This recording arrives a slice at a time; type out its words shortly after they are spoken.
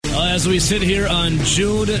As we sit here on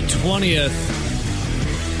June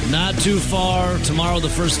 20th, not too far, tomorrow the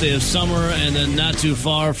first day of summer, and then not too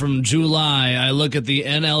far from July, I look at the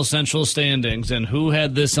NL Central standings, and who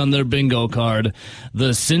had this on their bingo card?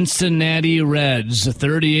 The Cincinnati Reds,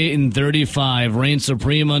 38-35, reign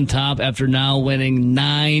supreme on top after now winning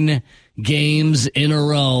 9 games in a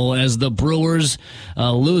row as the Brewers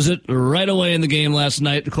lose it right away in the game last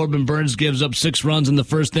night. Corbin Burnes gives up 6 runs in the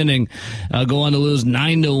first inning, go on to lose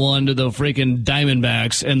 9-1 to the freaking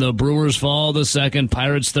Diamondbacks, and the Brewers fall the second,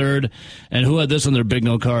 Pirates third, and who had this on their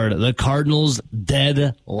bingo card? The Cardinals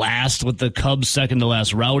dead last with the Cubs second to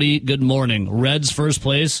last. Rowdy, good morning. Reds first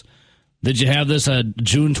place. Did you have this on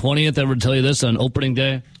June 20th? Ever tell you this on opening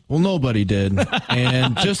day? Well, nobody did.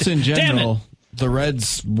 And just in general, the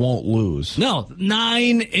Reds won't lose. No,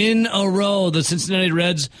 9 in a row. The Cincinnati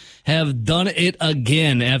Reds have done it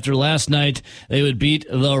again. After last night, they would beat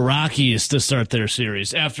the Rockies to start their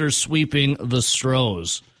series after sweeping the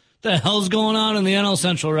Stros. The hell's going on in the NL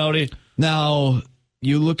Central, Rowdy? Now,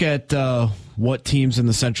 you look at what teams in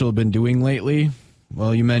the Central have been doing lately.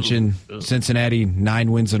 Well, you mentioned Cincinnati,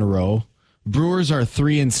 9 wins in a row. Brewers are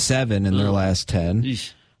 3-7 in their last 10.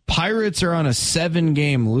 Eesh. Pirates are on a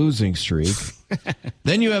 7-game losing streak.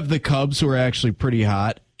 Then you have the Cubs, who are actually pretty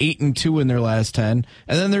hot, 8-2 in their last 10.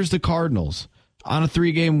 And then there's the Cardinals on a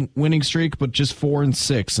 3-game winning streak, but just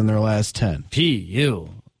 4-6 in their last 10. PU.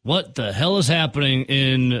 What the hell is happening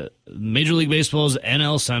in Major League Baseball's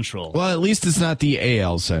NL Central? Well, at least it's not the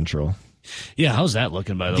AL Central. Yeah, how's that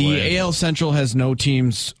looking, by the way? The AL Central has no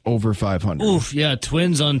teams over 500. Oof, yeah,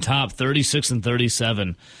 Twins on top,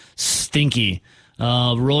 36-37. Stinky.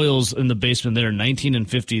 Royals in the basement there,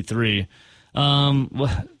 19-53.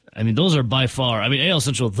 I mean, those are by far. I mean, AL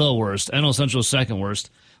Central the worst, NL Central second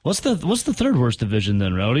worst. What's the third worst division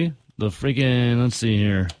then, Rowdy? The freaking, let's see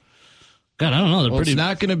here. God, I don't know. They're pretty. It's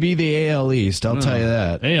not going to be the AL East. I'll tell you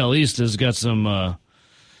that. AL East has got some.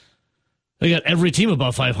 They got every team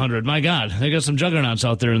above 500. My God, they got some juggernauts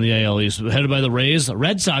out there in the AL East, headed by the Rays.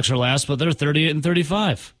 Red Sox are last, but they're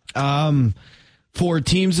 38-35. For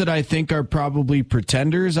teams that I think are probably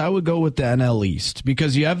pretenders, I would go with the NL East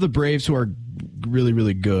because you have the Braves, who are really,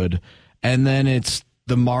 really good, and then it's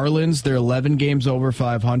the Marlins. They're 11 games over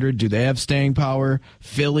 500. Do they have staying power?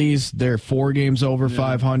 Phillies, they're 4 games over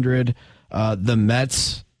 500. The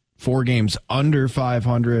Mets, 4 games under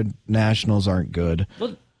 500. Nationals aren't good.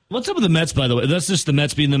 What's up with the Mets, by the way? That's just the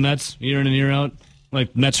Mets being the Mets year in and year out?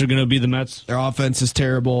 Like, Mets are going to be the Mets? Their offense is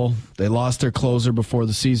terrible. They lost their closer before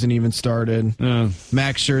the season even started.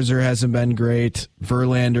 Max Scherzer hasn't been great.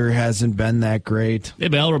 Verlander hasn't been that great. Yeah,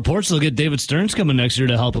 but all reports they'll get David Stearns coming next year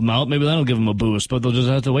to help him out. Maybe that'll give him a boost, but they'll just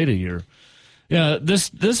have to wait a year. Yeah, They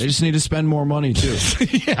just need to spend more money, too.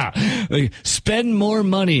 Yeah, like, spend more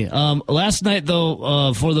money. Last night,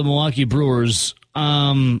 though, for the Milwaukee Brewers,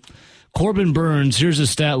 Corbin Burnes, here's his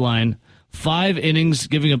stat line. 5 innings,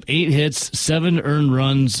 giving up 8 hits, 7 earned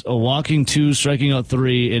runs, a walking 2, striking out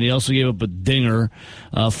 3, and he also gave up a dinger.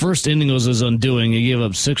 First inning was his undoing. He gave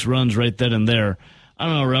up 6 runs right then and there. I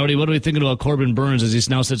don't know, Rowdy, what are we thinking about Corbin Burnes as he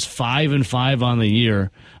now sits 5-5 on the year?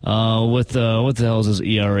 What the hell is his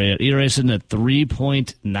ERA at? ERA sitting at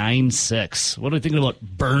 3.96. What are we thinking about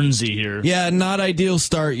Burnesy here? Yeah, not ideal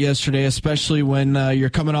start yesterday, especially when you're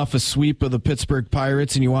coming off a sweep of the Pittsburgh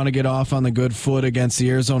Pirates and you want to get off on the good foot against the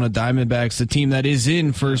Arizona Diamondbacks, the team that is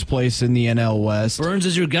in first place in the NL West. Burnes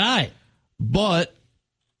is your guy. But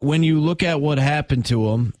when you look at what happened to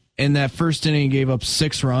him, in that first inning he gave up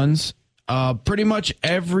 6 runs. Pretty much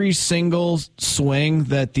every single swing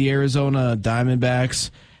that the Arizona Diamondbacks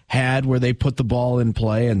had where they put the ball in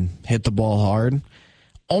play and hit the ball hard,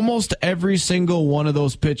 almost every single one of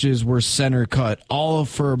those pitches were center cut, all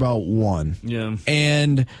for about 1. Yeah.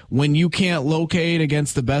 And when you can't locate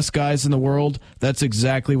against the best guys in the world, that's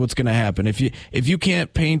exactly what's going to happen. If you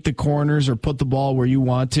can't paint the corners or put the ball where you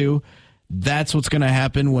want to, that's what's going to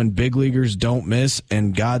happen when big leaguers don't miss.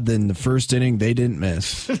 And God, in the first inning, they didn't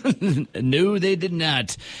miss. No, they did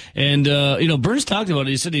not. And, Burnes talked about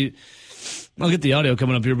it. He said I'll get the audio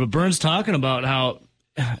coming up here, but Burnes talking about how,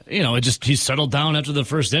 he settled down after the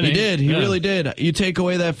first inning. He did. He really did. You take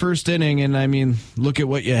away that first inning, and, look at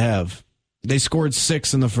what you have. They scored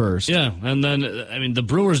 6 in the first. Yeah, and then, the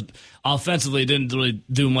Brewers offensively didn't really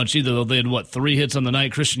do much either, though. They had, 3 hits on the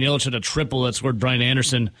night. Christian Yelich had a triple that scored Brian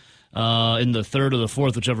Anderson in the third or the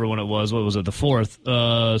fourth, whichever one it was. What was it? The fourth.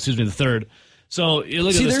 The third. So you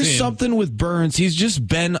look at this there's team. Something with Burnes. He's just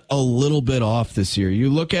been a little bit off this year. You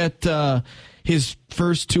look at his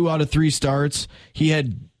first 2 out of 3 starts. He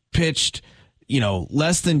had pitched,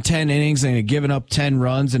 less than 10 innings and had given up 10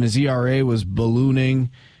 runs, and his ERA was ballooning.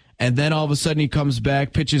 And then all of a sudden he comes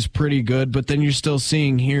back, pitches pretty good, but then you're still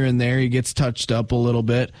seeing here and there he gets touched up a little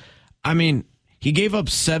bit. I mean, he gave up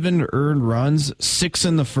 7 earned runs, 6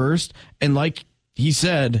 in the first, and like he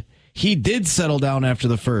said, he did settle down after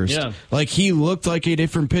the first. Yeah. Like, he looked like a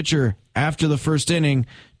different pitcher after the first inning.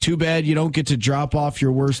 Too bad you don't get to drop off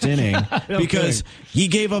your worst inning because he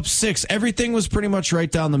gave up 6. Everything was pretty much right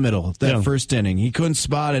down the middle that first inning. He couldn't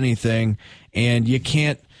spot anything, and you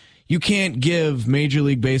can't give Major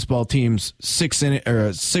League Baseball teams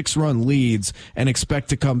 6-run leads and expect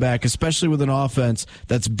to come back, especially with an offense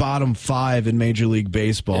that's bottom 5 in Major League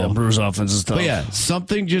Baseball. Yeah, Brewers offense is tough. But yeah,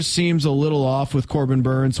 something just seems a little off with Corbin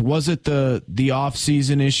Burnes. Was it the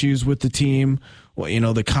off-season issues with the team?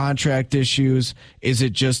 Well, the contract issues? Is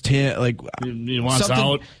it just him? Like, he wants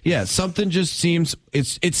out? Yeah, something just seems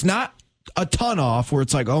it's not a ton off where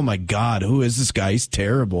it's like, oh my God, who is this guy? He's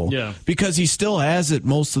terrible. Yeah. Because he still has it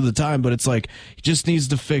most of the time, but it's like he just needs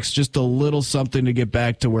to fix just a little something to get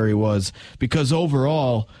back to where he was. Because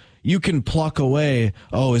overall, you can pluck away,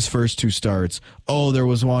 his first 2 starts. Oh, there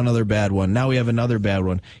was one other bad one. Now we have another bad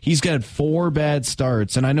one. He's got 4 bad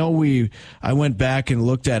starts. And I know I went back and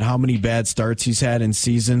looked at how many bad starts he's had in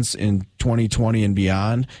seasons in 2020 and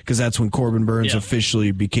beyond, because that's when Corbin Burnes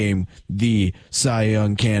officially became the Cy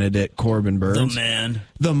Young candidate, Corbin Burnes. The man.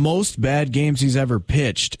 The most bad games he's ever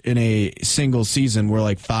pitched in a single season were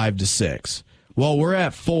like 5 to 6. Well, we're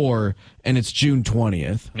at 4, and it's June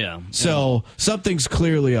 20th. Yeah. So something's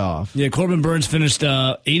clearly off. Yeah, Corbin Burnes finished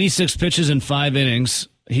 86 pitches in 5 innings.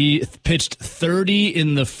 He pitched 30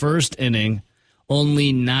 in the first inning,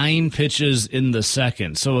 only 9 pitches in the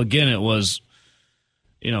second. So, again, it was,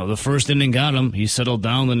 the first inning got him. He settled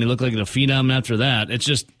down, then he looked like a phenom after that. It's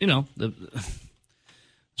just, as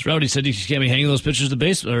Rowdy said, you can't be hanging those pitches to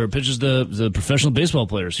the professional baseball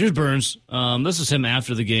players. Here's Burnes. This is him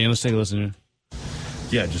after the game. Let's take a listen here.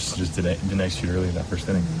 Yeah, just didn't execute early in that first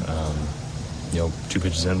inning. 2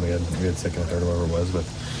 pitches in, we had second and third, or whatever it was,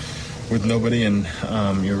 with nobody, and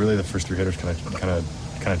really the first 3 hitters kind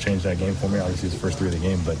of changed that game for me. Obviously, it's the first 3 of the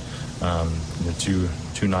game, but the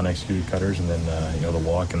two non-executed cutters, and then the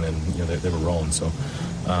walk, and then they were rolling. So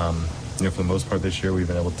for the most part this year, we've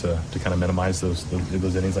been able to kind of minimize those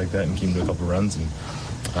innings like that and keep them to a couple runs. And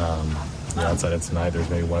outside of tonight, there's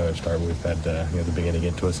maybe one other start where we've had the big inning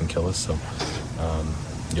get to us and kill us. So.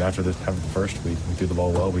 After the first, we threw the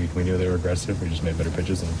ball well. We knew they were aggressive. We just made better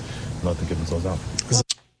pitches and let them get themselves out.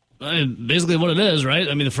 Basically what it is, right?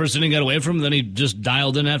 I mean, the first inning got away from him, then he just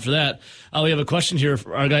dialed in after that. We have a question here.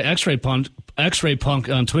 Our guy X-Ray Punk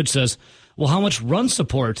on Twitch says, well, how much run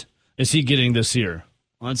support is he getting this year?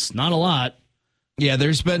 Well, it's not a lot. Yeah,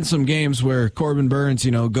 there's been some games where Corbin Burnes,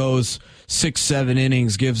 goes 6-7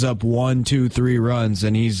 innings, gives up 1, 2, 3 runs,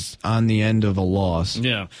 and he's on the end of a loss.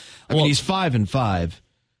 Yeah. I mean, he's 5-5.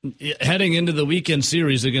 Heading into the weekend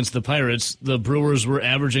series against the Pirates, the Brewers were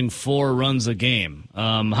averaging 4 runs a game.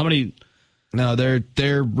 How many? No,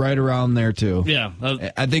 they're right around there too. Yeah,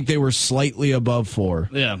 I think they were slightly above 4.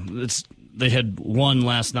 Yeah, they had 1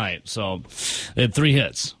 last night, so they had 3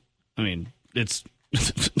 hits. I mean, it's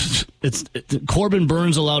Corbin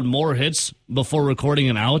Burnes allowed more hits before recording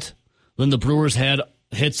an out than the Brewers had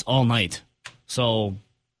hits all night. So.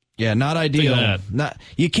 Yeah, not ideal.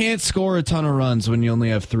 You can't score a ton of runs when you only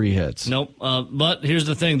have 3 hits. Nope. But here's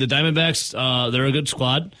the thing: the Diamondbacks, they're a good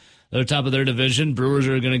squad. They're top of their division. Brewers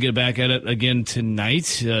are going to get back at it again tonight.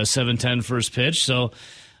 7:10 first pitch. So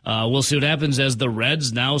we'll see what happens as the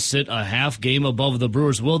Reds now sit a half game above the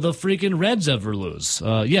Brewers. Will the freaking Reds ever lose?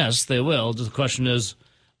 Yes, they will. The question is,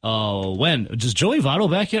 when? Is Joey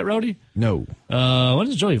Votto back yet, Rowdy? No. When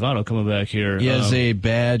is Joey Votto coming back here? He has a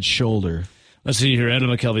bad shoulder. Let's see here, Adam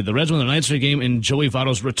McKelvey. The Reds won the 9th straight game in Joey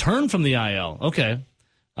Votto's return from the IL. Okay.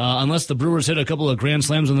 Unless the Brewers hit a couple of grand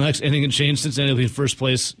slams in the next inning and change, Cincinnati will be in first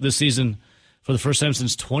place this season for the first time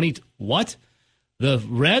since 20. What? The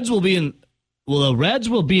Reds will be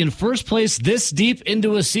in first place this deep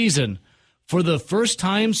into a season for the first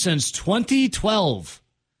time since 2012.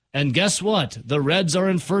 And guess what? The Reds are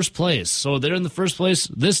in first place. So they're in the first place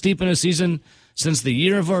this deep in a season since the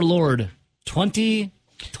year of our Lord,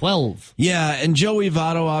 2012. Yeah, and Joey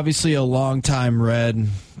Votto, obviously a longtime Red,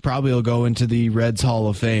 probably will go into the Reds Hall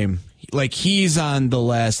of Fame. Like, he's on the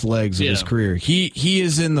last legs of his career. He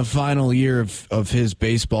is in the final year of his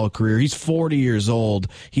baseball career. He's 40 years old.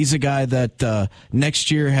 He's a guy that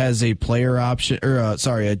next year has a player option,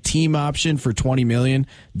 a team option for $20 million.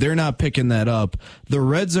 They're not picking that up. The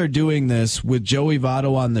Reds are doing this with Joey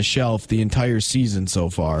Votto on the shelf the entire season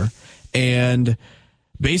so far, and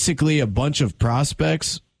basically a bunch of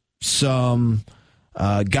prospects, some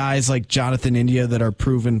guys like Jonathan India that are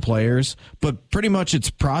proven players, but pretty much it's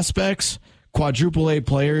prospects, quadruple A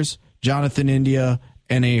players, Jonathan India,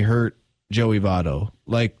 and a hurt Joey Votto.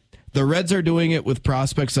 Like, the Reds are doing it with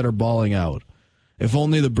prospects that are balling out. If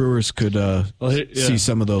only the Brewers could see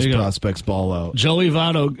some of those prospects ball out. Joey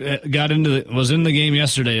Votto was in the game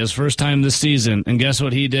yesterday, his first time this season, and guess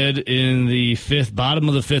what he did in the bottom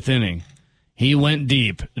of the fifth inning? He went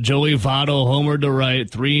deep. Joey Votto homered to right,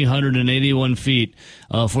 381 feet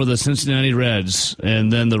for the Cincinnati Reds,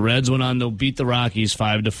 and then the Reds went on to beat the Rockies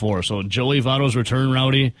 5-4. So Joey Votto's return,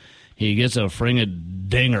 Rowdy, he gets a fringing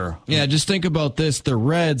dinger. Yeah, just think about this: the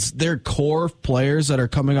Reds, their core players that are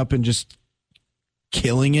coming up and just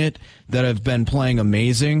killing it, that have been playing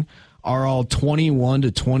amazing, are all 21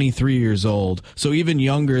 to 23 years old. So even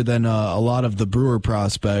younger than a lot of the Brewer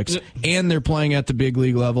prospects. And they're playing at the big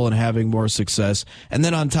league level and having more success. And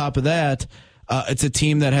then on top of that, it's a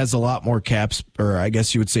team that has a lot more caps, or I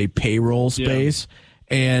guess you would say payroll space.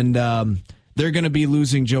 Yeah. And they're going to be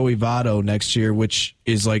losing Joey Votto next year, which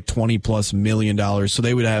is like $20+ million. So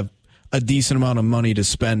they would have a decent amount of money to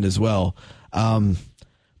spend as well.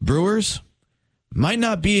 Brewers might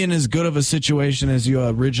not be in as good of a situation as you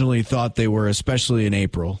originally thought they were, especially in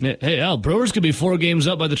April. Hey, Al, Brewers could be 4 games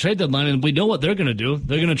up by the trade deadline, and we know what they're going to do.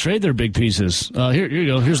 They're going to trade their big pieces. Here you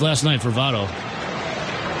go. Here's last night for Votto.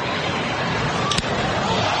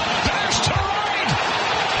 There's to right.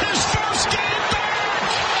 His first game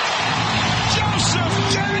back. Joseph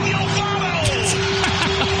Daniel Votto.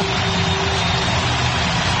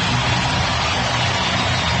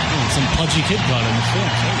 Some pudgy kid brought in the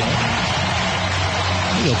fence. There you go.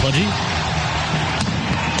 There you go, Pudgy.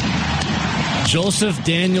 Joseph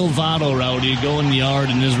Daniel Votto, Rowdy, going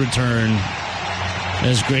yard in his return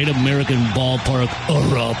as Great American Ballpark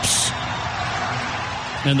erupts.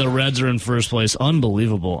 And the Reds are in first place.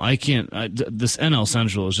 Unbelievable. This NL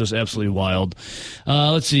Central is just absolutely wild.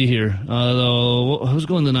 Let's see here. Who's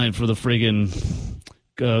going tonight for the friggin'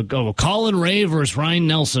 Colin Ray versus Ryan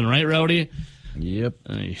Nelson, right, Rowdy? Yep.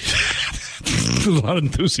 There's a lot of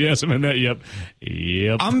enthusiasm in that. Yep.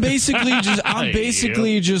 I'm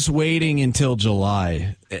basically just waiting until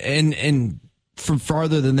July, and from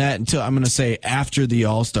farther than that, until I'm going to say after the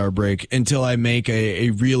All-Star break, until I make a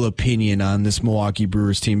real opinion on this Milwaukee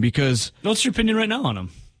Brewers team. Because what's your opinion right now on them?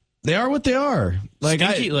 They are what they are.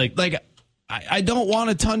 I don't want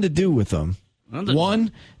a ton to do with them.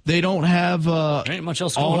 One, they don't have ain't much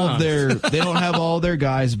else going on. They don't have all their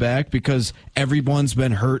guys back because everyone's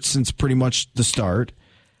been hurt since pretty much the start.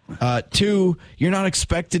 2, you're not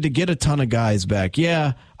expected to get a ton of guys back.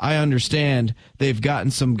 Yeah, I understand they've gotten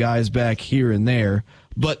some guys back here and there,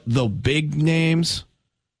 but the big names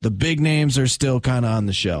are still kind of on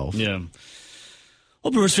the shelf. Yeah.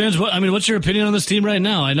 Well, Brewers fans, what's your opinion on this team right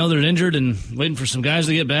now? I know they're injured and waiting for some guys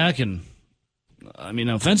to get back, and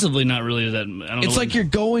offensively, not really that. It's like you're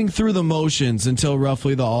going through the motions until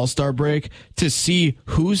roughly the All-Star break to see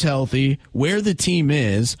who's healthy, where the team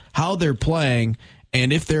is, how they're playing,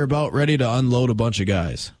 and if they're about ready to unload a bunch of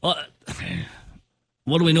guys. Well,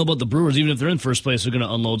 what do we know about the Brewers? Even if they're in first place, they're going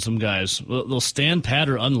to unload some guys. They'll stand pat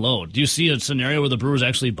or unload. Do you see a scenario where the Brewers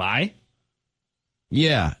actually buy?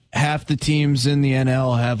 Yeah, half the teams in the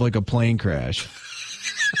NL have like a plane crash.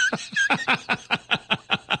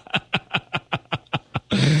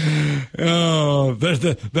 Oh,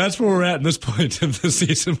 that's where we're at in this point of the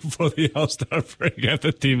season before the All-Star break at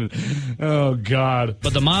the team. Oh, God.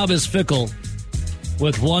 But the mob is fickle.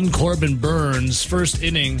 With one Corbin Burnes, first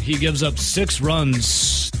inning, he gives up 6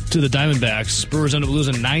 runs to the Diamondbacks. Brewers end up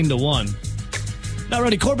losing 9-1. Now,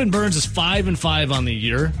 ready, Corbin Burnes is 5-5 on the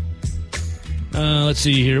year. Let's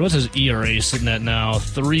see here. What's his ERA sitting at now?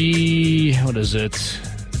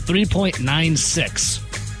 3.96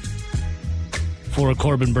 for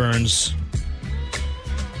Corbin Burnes.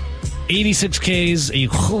 86 Ks, a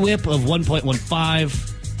whip of 1.15.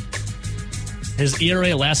 His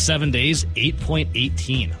ERA last 7 days,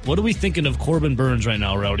 8.18. What are we thinking of Corbin Burnes right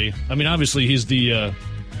now, Rowdy? Obviously he's the,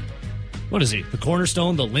 what is he? The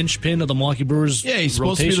cornerstone, the linchpin of the Milwaukee Brewers Yeah, he's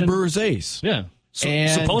rotation? Supposed to be the Brewers ace. Yeah.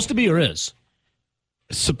 Supposed to be or is?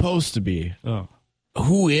 Supposed to be. Oh.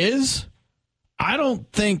 Who is? I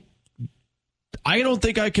don't think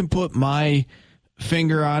I can put my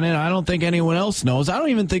finger on it. I don't think anyone else knows. I don't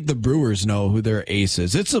even think the Brewers know who their ace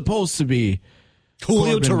is. It's supposed to be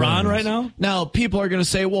Julio Corbin Teheran Burnes right now? Now, people are going to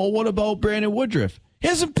say, well, what about Brandon Woodruff? He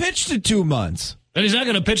hasn't pitched in 2 months. And he's not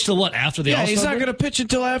going to pitch till what, after the All-Star break? Yeah, he's not going to pitch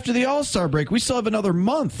until after the All-Star break. We still have another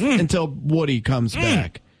month until Woody comes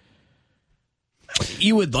back.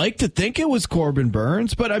 You would like to think it was Corbin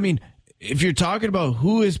Burnes, but if you're talking about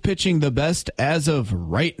who is pitching the best as of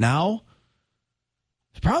right now,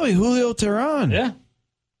 Probably Julio Teheran. Yeah.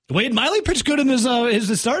 Wade Miley pitched good in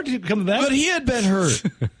his start coming back. But he had been hurt.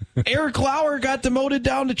 Eric Lauer got demoted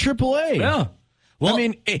down to AAA. Yeah. Well, I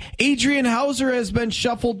mean, Adrian Hauser has been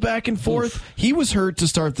shuffled back and forth. Oof. He was hurt to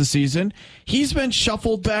start the season. He's been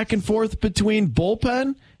shuffled back and forth between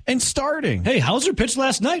bullpen and starting. Hey, Hauser pitched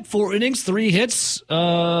last night. 4 innings, 3 hits,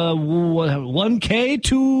 1 K,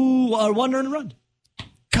 1 earned run.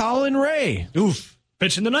 Colin Ray. Oof.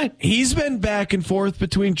 Pitching tonight. He's been back and forth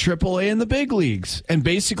between AAA and the big leagues. And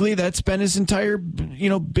basically that's been his entire,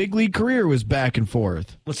 big league career was back and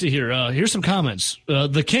forth. Let's see here. Here's some comments.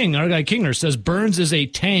 The King, our guy Kinger, says Burns is a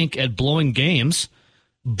tank at blowing games.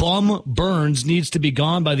 Bum Burns needs to be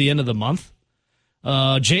gone by the end of the month.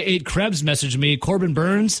 J8 Krebs messaged me, Corbin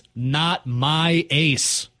Burns, not my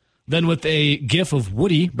ace. Then with a gif of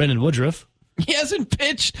Woody, Brendan Woodruff. He hasn't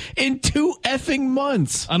pitched in 2 effing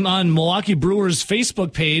months. I'm on Milwaukee Brewers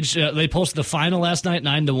Facebook page. They posted the final last night,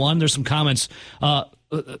 9-1. There's some comments.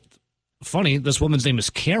 Funny, this woman's name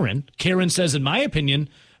is Karen. Karen says, in my opinion,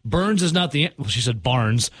 Burns is not the... Well, she said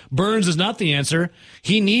Barnes. Burns is not the answer.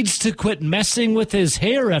 He needs to quit messing with his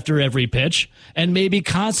hair after every pitch and maybe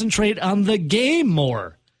concentrate on the game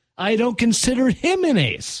more. I don't consider him an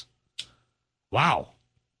ace. Wow.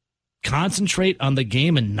 Concentrate on the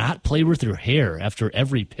game and not play with your hair after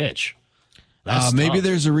every pitch. Maybe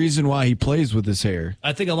there's a reason why he plays with his hair.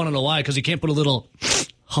 I think I want to know why, because he can't put a little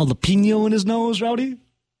jalapeno in his nose, Rowdy?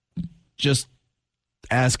 Just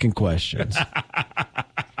asking questions.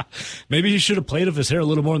 Maybe he should have played with his hair a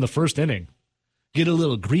little more in the first inning. Get a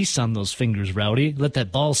little grease on those fingers, Rowdy. Let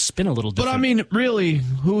that ball spin a little different. But, I mean, really,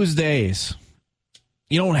 who is the ace?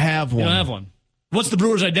 You don't have one. You don't have one. What's the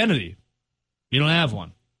Brewers' identity? You don't have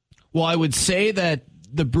one. Well, I would say that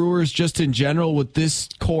the Brewers, just in general, with this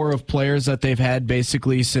core of players that they've had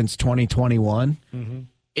basically since 2021,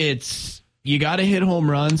 it's you got to hit home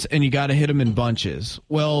runs and you got to hit them in bunches.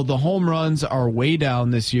 Well, the home runs are way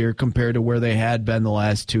down this year compared to where they had been the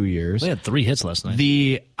last 2 years. They had 3 hits last night.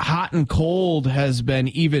 The hot and cold has been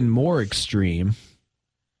even more extreme,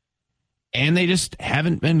 and they just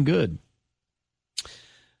haven't been good.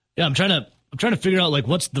 Yeah, I'm trying to figure out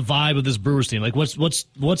what's the vibe of this Brewers team.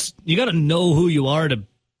 What's you got to know who you are to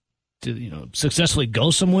successfully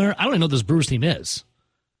go somewhere. I don't even know what this Brewers team is.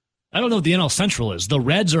 I don't know what the NL Central is. The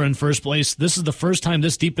Reds are in first place. This is the first time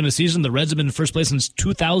this deep in the season the Reds have been in first place since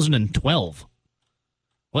 2012.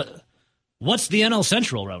 What's the NL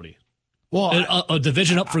Central, Rowdy? Well, a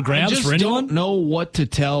division up for grabs for anyone? I don't know what to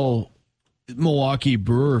tell Milwaukee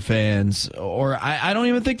Brewer fans, or I don't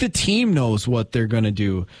even think the team knows what they're going to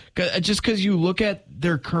do. Just because you look at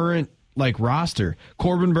their current roster,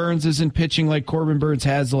 Corbin Burns isn't pitching like Corbin Burns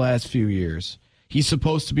has the last few years. He's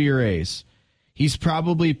supposed to be your ace. He's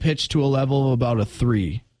probably pitched to a level of about a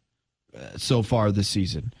 3 so far this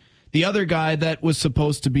season. The other guy that was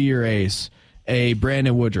supposed to be your ace, a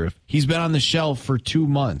Brandon Woodruff, he's been on the shelf for 2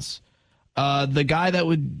 months. The guy that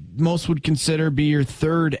most would consider be your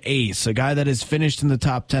third ace, a guy that has finished in the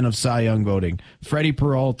top 10 of Cy Young voting, Freddie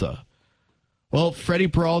Peralta. Well, Freddie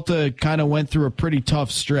Peralta kind of went through a pretty tough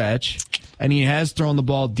stretch, and he has thrown the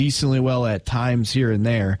ball decently well at times here and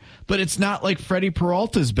there, but it's not like Freddie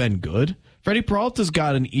Peralta's been good. Freddie Peralta's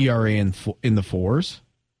got an ERA in the 4s.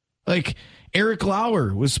 Eric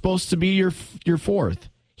Lauer was supposed to be your 4th.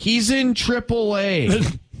 He's in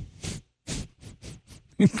AAA.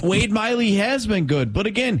 Wade Miley has been good, but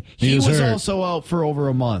again, he was also out for over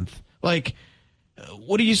a month.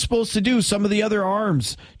 What are you supposed to do? Some of the other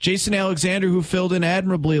arms, Jason Alexander, who filled in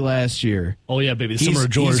admirably last year. Oh, yeah, baby. The Summer of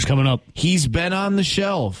George coming up. He's been on the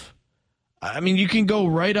shelf. I mean, you can go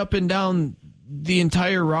right up and down the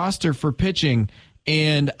entire roster for pitching,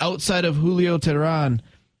 and outside of Julio Teheran,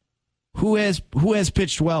 who has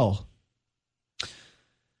pitched well?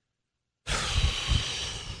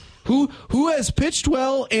 Who has pitched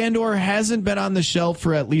well and or hasn't been on the shelf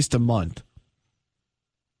for at least a month?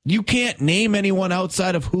 You can't name anyone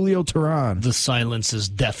outside of Julio Teheran. The silence is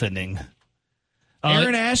deafening.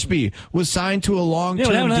 Aaron Ashby was signed to a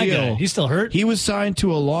long-term deal. He's still hurt? He was signed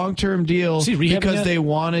to a long-term deal because they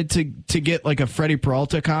wanted to get a Freddie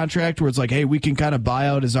Peralta contract where it's hey, we can kind of buy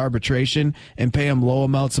out his arbitration and pay him low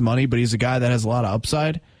amounts of money, but he's a guy that has a lot of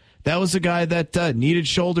upside. That was a guy that needed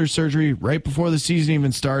shoulder surgery right before the season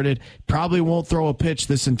even started. Probably won't throw a pitch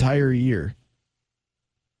this entire year.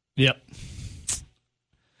 Yep.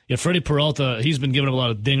 Yeah, Freddie Peralta, he's been giving up a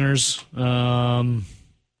lot of dingers.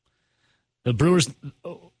 The Brewers,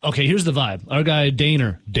 okay, here's the vibe. Our guy,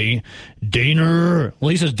 Daner. Well,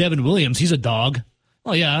 he says Devin Williams, he's a dog.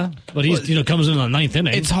 Oh, yeah, but he's comes in the 9th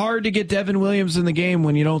inning. It's hard to get Devin Williams in the game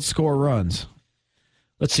when you don't score runs.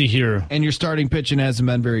 Let's see here. And your starting pitching hasn't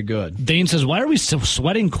been very good. Dane says, why are we so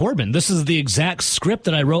sweating Corbin? This is the exact script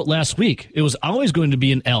that I wrote last week. It was always going to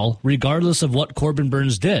be an L, regardless of what Corbin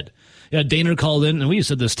Burnes did. Yeah, Daner called in, and we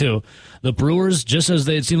said this too. The Brewers, just as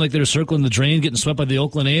it seemed like they were circling the drain, getting swept by the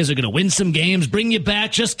Oakland A's, are going to win some games, bring you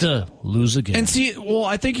back just to lose again. And see, well,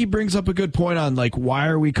 I think he brings up a good point on, like, why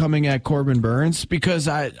are we coming at Corbin Burnes? Because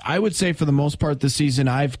I would say for the most part this season,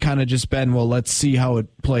 I've kind of just been, well, let's see how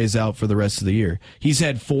it plays out for the rest of the year. He's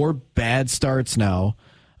had 4 bad starts now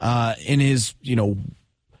in his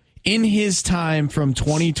time from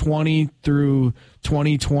 2020 through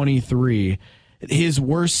 2023. His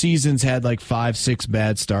worst seasons had like 5-6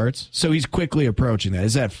 bad starts. So he's quickly approaching that.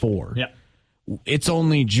 Is that 4? Yeah. It's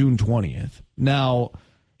only June 20th. Now,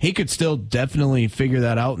 he could still definitely figure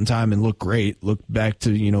that out in time and look great. Look back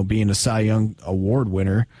to, being a Cy Young Award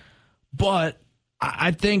winner. But I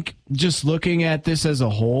think just looking at this as a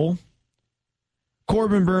whole,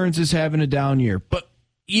 Corbin Burnes is having a down year. But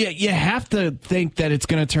you have to think that it's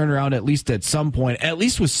going to turn around at least at some point, at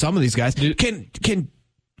least with some of these guys. Can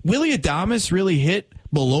Willy Adames really hit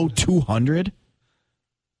below 200?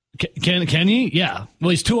 Can he? Yeah. Well,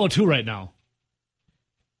 he's 202 right now.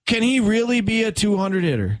 Can he really be a 200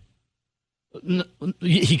 hitter?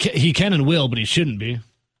 He can and will, but he shouldn't be.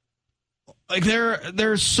 Like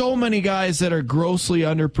there are so many guys that are grossly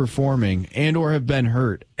underperforming and or have been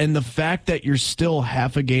hurt, and the fact that you're still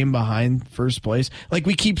half a game behind first place, like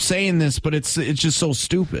we keep saying this, but it's just so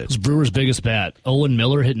stupid. It's Brewers' biggest bat, Owen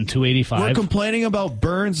Miller hitting 285. We're complaining about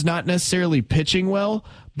Burnes not necessarily pitching well,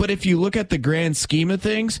 but if you look at the grand scheme of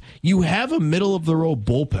things, you have a middle of the road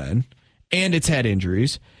bullpen, and it's had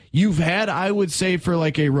injuries. You've had, I would say, for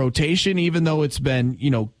like a rotation, even though it's been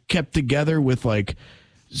kept together with like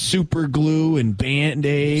super glue and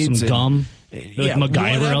Band-Aids. Some gum. Yeah,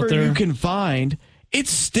 MacGyver out there. You can find. It's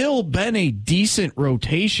still been a decent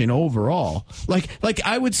rotation overall. Like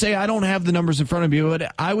I would say, I don't have the numbers in front of me,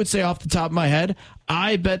 but I would say off the top of my head,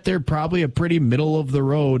 I bet they're probably a pretty middle of the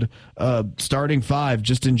road starting 5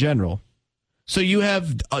 just in general. So you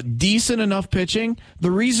have a decent enough pitching.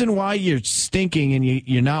 The reason why you're stinking and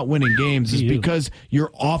you're not winning games is because your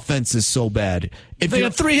offense is so bad. If they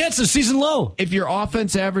have 3 hits, the season low. If your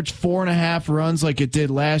offense averaged 4.5 runs like it did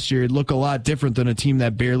last year, it'd look a lot different than a team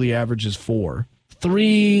that barely averages 4.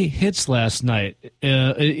 3 hits last night.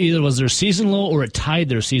 Either was their season low or it tied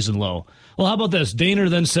their season low. Well, how about this? Daner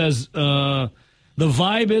then says the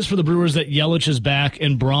vibe is for the Brewers that Yelich is back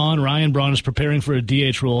and Ryan Braun is preparing for a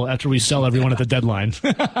DH role after we sell everyone at the deadline.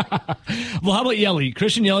 Well, how about Yelly?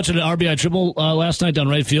 Christian Yelich had an RBI triple last night down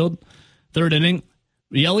right field, 3rd inning.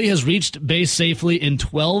 Yelly has reached base safely in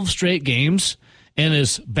 12 straight games and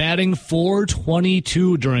is batting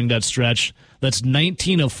 .422 during that stretch. That's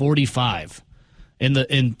 19 of 45.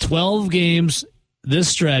 In 12 games this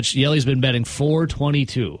stretch, Yelly's been batting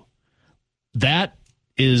 .422. That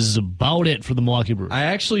is about it for the Milwaukee Brewers. I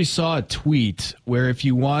actually saw a tweet where if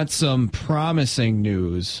you want some promising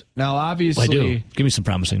news, now obviously... I do. Give me some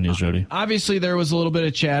promising news, Jody. Obviously, there was a little bit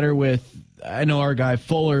of chatter with, I know our guy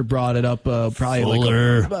Fuller brought it up probably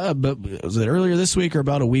was it earlier this week or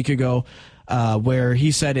about a week ago, where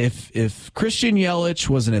he said if Christian Yelich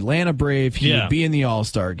was an Atlanta Brave, he would be in the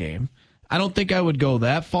All-Star game. I don't think I would go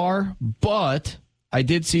that far, but I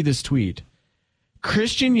did see this tweet.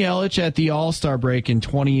 Christian Yelich at the All-Star break in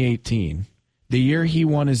 2018, the year he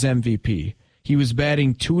won his MVP, he was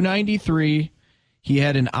batting .293, he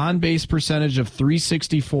had an on-base percentage of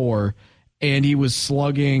 .364, and he was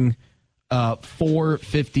slugging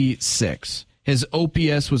 .456. His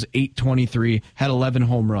OPS was .823, had 11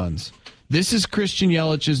 home runs. This is Christian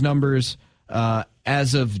Yelich's numbers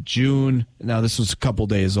as of June. Now, this was a couple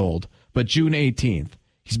days old, but June 18th.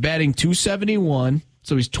 He's batting .271.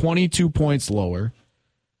 So he's 22 points lower,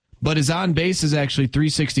 but his on base is actually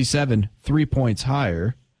 .367, 3 points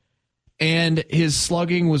higher. And his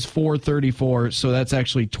slugging was .434, so that's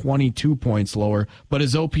actually 22 points lower, but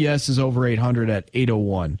his OPS is over 800 at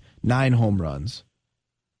 .801, 9 home runs.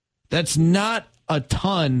 That's not a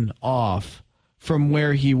ton off from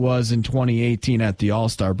where he was in 2018 at the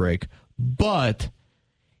All-Star break, but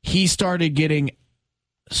he started getting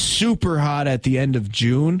super hot at the end of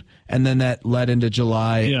June, and then that led into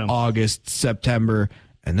July, August, September,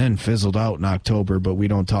 and then fizzled out in October, but we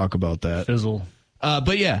don't talk about that. Fizzle.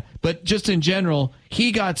 But just in general,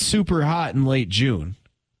 he got super hot in late June,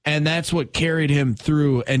 and that's what carried him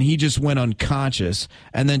through, and he just went unconscious.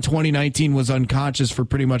 And then 2019 was unconscious for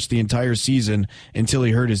pretty much the entire season until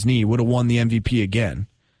he hurt his knee, would have won the MVP again.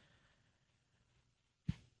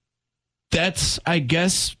 That's, I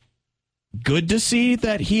guess, good to see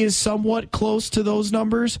that he is somewhat close to those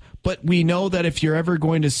numbers, but we know that if you're ever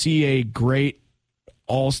going to see a great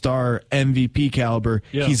all-star MVP caliber,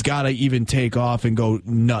 he's got to even take off and go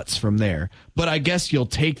nuts from there. But I guess you'll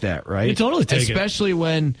take that, right? You totally take it. Especially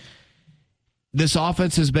when this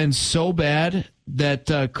offense has been so bad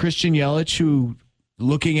that Christian Yelich, who,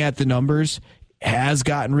 looking at the numbers, has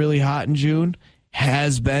gotten really hot in June,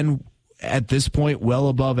 has been, at this point, well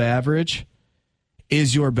above average,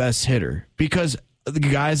 is your best hitter. Because the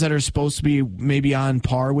guys that are supposed to be maybe on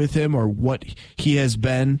par with him or what he has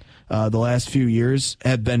been the last few years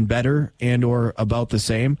have been better and or about the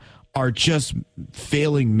same are just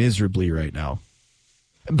failing miserably right now.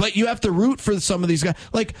 But you have to root for some of these guys.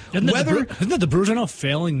 Like isn't that the Brewers are now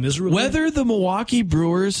failing miserably? Whether the Milwaukee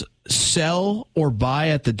Brewers sell or buy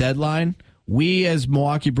at the deadline, we as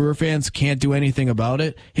Milwaukee Brewer fans can't do anything about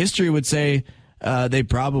it. History would say they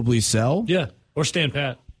probably sell. Yeah, or stand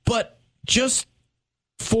pat. But just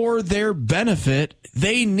for their benefit,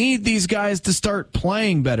 they need these guys to start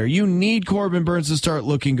playing better. You need Corbin Burnes to start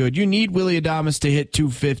looking good. You need Willy Adames to hit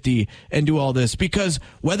 250 and do all this, because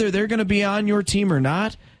whether they're going to be on your team or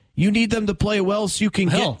not, you need them to play well so you can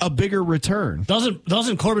get a bigger return.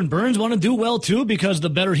 Doesn't Corbin Burnes want to do well too? Because the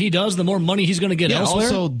better he does, the more money he's going to get elsewhere.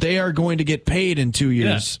 Also, they are going to get paid in 2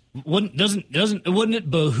 years. Yeah. Wouldn't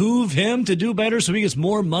it behoove him to do better so he gets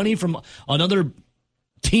more money from another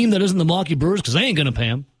team that isn't the Milwaukee Brewers? Because they ain't going to pay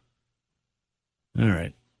him. All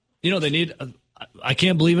right. You know, they need, I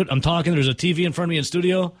can't believe it. I'm talking, there's a TV in front of me in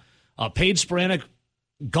studio. Paige Spiranac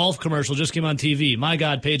golf commercial just came on TV. My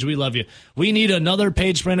God, Paige, we love you. We need another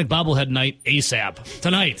Paige Spiranac bobblehead night ASAP.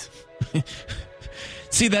 Tonight.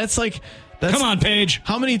 See, that's come on, Paige.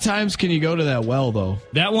 How many times can you go to that well, though?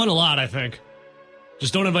 That one a lot, I think.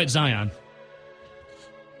 Just don't invite Zion.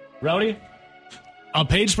 Rowdy? A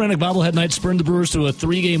Paige Spiranac bobblehead night spurned the Brewers to a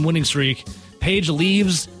 3-game winning streak. Paige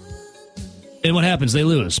leaves, and what happens? They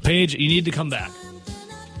lose. Paige, you need to come back.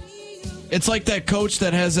 It's like that coach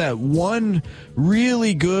that has that one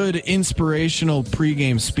really good inspirational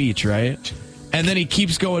pregame speech, right? And then he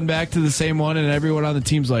keeps going back to the same one, and everyone on the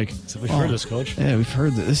team's like, We've heard this, Coach. Yeah, we've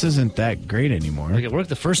heard that. This isn't that great anymore. Like, it worked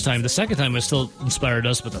the first time. The second time it still inspired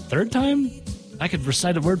us, but the third time, I could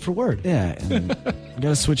recite it word for word. Yeah, and you got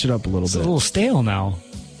to switch it up a little bit. It's a little stale now.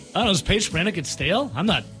 I don't know, does Paige Spiranac get stale? I'm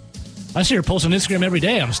not. I see her post on Instagram every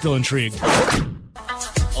day. I'm still intrigued.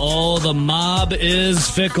 Oh, the mob is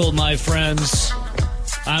fickle, my friends.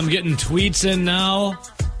 I'm getting tweets in now.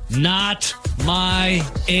 Not my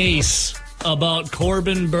ace about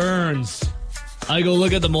Corbin Burnes. I go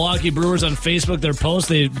look at the Milwaukee Brewers on Facebook, their post.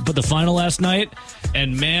 They put the final last night.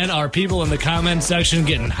 And, man, are people in the comment section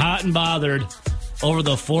getting hot and bothered over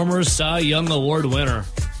the former Cy Young Award winner.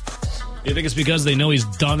 You think it's because they know he's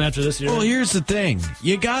done after this year? Well, here's the thing.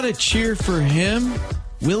 You got to cheer for him,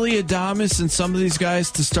 Willy Adames, and some of these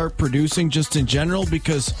guys to start producing just in general,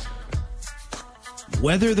 because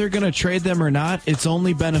whether they're going to trade them or not, it's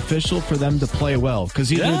only beneficial for them to play well,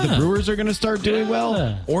 because either the Brewers are going to start doing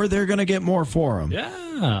well or they're going to get more for them.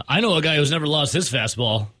 Yeah. I know a guy who's never lost his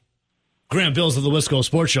fastball. Grant Bills of the Wisco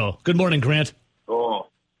Sports Show. Good morning, Grant. Oh,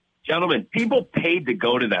 gentlemen, people paid to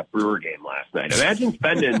go to that Brewer game last night. Imagine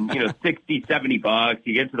spending, $60, $70.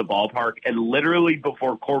 You get to the ballpark, and literally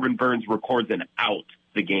before Corbin Burnes records an out,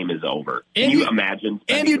 the game is over. Can you imagine?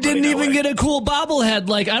 And you didn't even get a cool bobblehead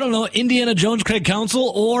like, I don't know, Indiana Jones, Craig Counsell,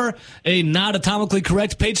 or a not atomically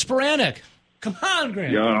correct Paige Spiranac. Come on,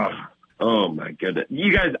 Grant. Yeah. Oh, my goodness.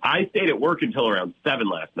 You guys, I stayed at work until around 7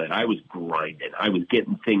 last night. I was grinding. I was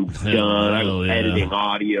getting things done. I was editing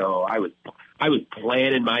audio. I was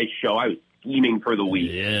planning my show. I was scheming for the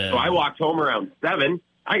week. Yeah. So I walked home around 7.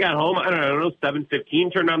 I got home, I don't know,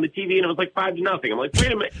 7:15, turned on the TV, and it was like 5-0. I'm like,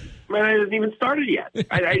 wait a minute. Man, I hasn't even started yet.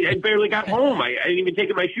 I barely got home. I hadn't even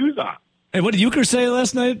taken my shoes off. Hey, what did Euchre say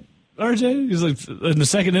last night, RJ? He's like, in the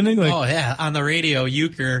second inning? Like, oh, yeah, on the radio,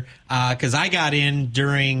 Euchre, because I got in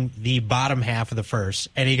during the bottom half of the first,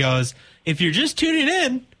 and he goes, if you're just tuning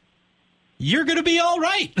in, you're going to be all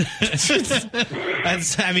right. From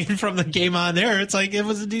the game on there, it's like it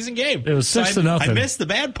was a decent game. It was 6-0. I missed the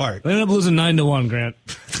bad part. They ended up losing 9-1, Grant.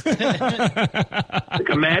 Like,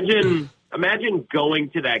 imagine going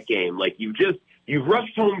to that game. Like, you've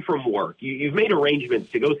rushed home from work. You've made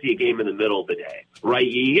arrangements to go see a game in the middle of the day, right?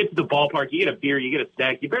 You get to the ballpark, you get a beer, you get a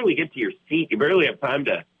snack. You barely get to your seat. You barely have time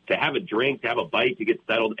to have a drink, to have a bite, to get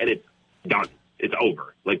settled, and it's done. It's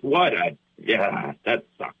over. Like, what? That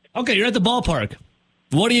sucked. Okay, you're at the ballpark.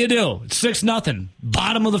 What do you do? It's 6-0.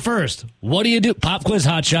 Bottom of the first. What do you do? Pop quiz,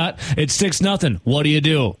 hot shot. It's 6-0. What do you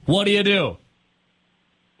do?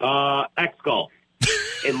 X golf.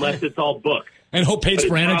 Unless it's all booked. And hope Paige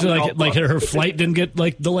Spiranek, like her flight didn't get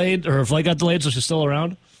delayed, or her flight got delayed, so she's still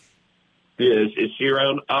around. Is she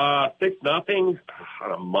around? 6-0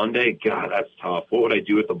 on a Monday. God, that's tough. What would I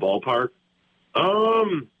do at the ballpark?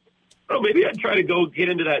 Maybe I'd try to go get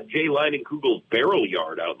into that Jay Leinenkugel barrel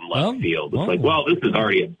yard out in left field. It's this is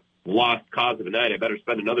already a lost cause of the night. I better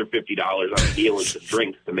spend another $50 on meal and some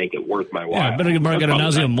drinks to make it worth my while. Yeah, I better get Mark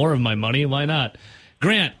Ananazio more of my money. Why not?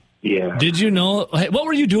 Grant, did you know, what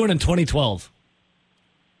were you doing in 2012?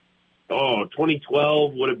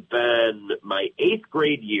 2012 would have been my 8th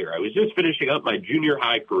grade year. I was just finishing up my junior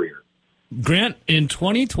high career. Grant, in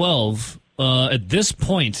 2012, at this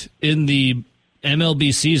point in the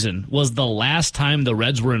MLB season, was the last time the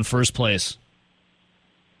Reds were in first place.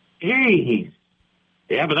 Jeez.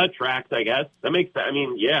 Yeah, but that tracks, I guess. That makes sense. I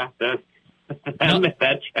mean, yeah, that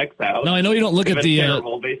checks out. No, I know you don't look at the...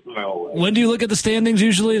 when do you look at the standings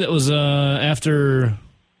usually? That was after...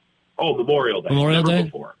 Memorial Day. Memorial Day?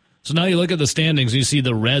 Before. So now you look at the standings and you see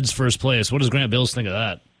the Reds first place. What does Grant Bills think of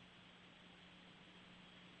that?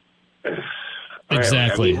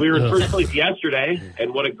 Exactly. I mean, we were in first place yesterday,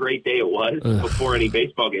 and what a great day it was before any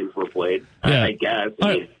baseball games were played, I guess.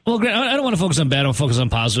 Well, Grant, I don't want to focus on bad. I want to focus on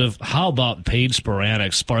positive. How about Paige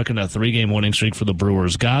Spiranek sparking a 3-game winning streak for the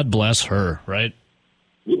Brewers? God bless her, right?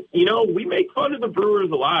 You know, we make fun of the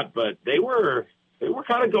Brewers a lot, but they were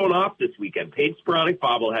kind of going off this weekend. Paige Spiranek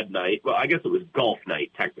bobblehead night. Well, I guess it was golf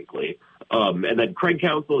night, technically. And then Craig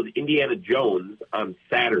Counsell's Indiana Jones on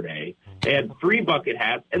Saturday. They had 3 bucket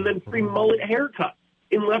hats and then 3 mullet haircuts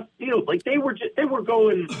in left field. Like they were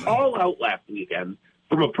going all out last weekend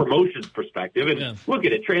from a promotions perspective. And look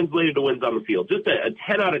at it, translated to wins on the field. Just a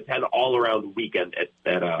 10 out of 10 all around weekend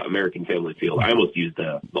at American Family Field. I almost used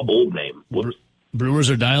the old name. Whoops. Brewers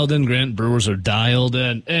are dialed in, Grant. Brewers are dialed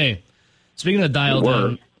in. Hey, speaking of dialed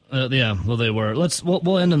in. They were.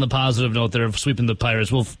 We'll end on the positive note there of sweeping the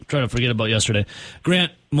Pirates. We'll try to forget about yesterday.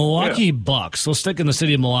 Grant, Milwaukee Bucks. Let's stick in the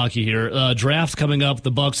city of Milwaukee here. Draft coming up.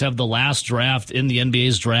 The Bucks have the last draft in the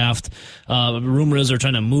NBA's draft. Rumor is they're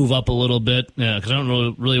trying to move up a little bit because I don't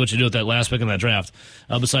know really what you do with that last pick in that draft.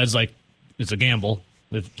 Besides, it's a gamble.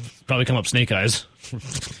 They've probably come up snake eyes.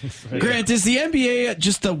 Grant, is the NBA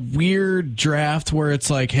just a weird draft where it's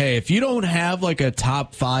like, hey, if you don't have a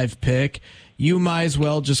top 5 pick, you might as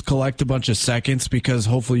well just collect a bunch of seconds because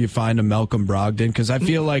hopefully you find a Malcolm Brogdon. Because I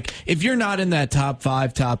feel like if you're not in that top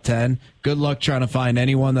 5, top 10, good luck trying to find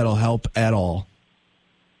anyone that'll help at all.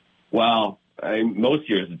 Well, most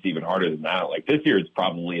years it's even harder than that. Like this year, it's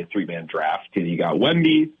probably a 3-man draft because you got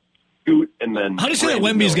Wemby, Scoot, and then... How do you say that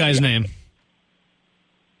Wemby's guy's name?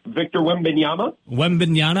 Victor Wembanyama.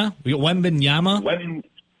 Wembanyama?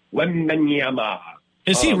 Wembanyama.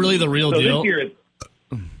 Is he really the real deal? This year it's...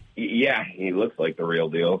 Yeah, he looks like the real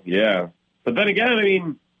deal. Yeah, but then again, I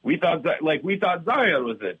mean, we thought Zion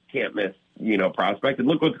was a can't miss, prospect, and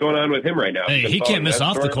look what's going on with him right now. Hey, he can't miss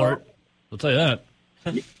off the court. I'll tell you that.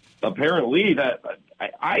 Apparently,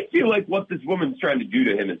 I feel like what this woman's trying to do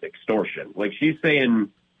to him is extortion. Like she's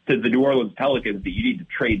saying to the New Orleans Pelicans that you need to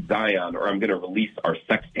trade Zion, or I'm going to release our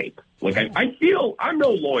sex tape. Like I feel I'm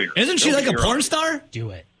no lawyer. Isn't she like a porn star?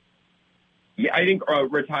 Do it. Yeah, I think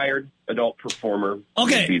retired adult performer.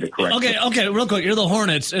 Okay, would be the correct okay, real quick. You're the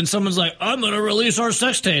Hornets, and someone's like, I'm going to release our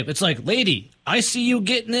sex tape. It's like, lady, I see you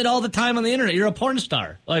getting it all the time on the internet. You're a porn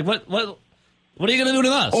star. Like, what are you going to do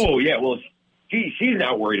to us? Oh, yeah, well, she's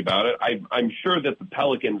not worried about it. I'm sure that the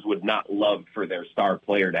Pelicans would not love for their star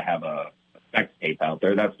player to have a sex tape out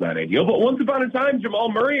there. That's not ideal. But once upon a time,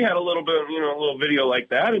 Jamal Murray had a little bit, a little video like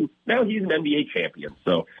that, and now he's an NBA champion.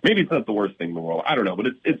 So maybe it's not the worst thing in the world. I don't know, but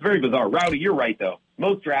it's very bizarre. Rowdy, you're right, though.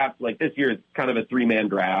 Most drafts, like this year, it's kind of a 3-man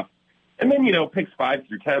draft. And then, picks 5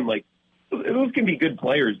 through 10, like, those can be good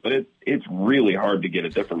players, but it's really hard to get a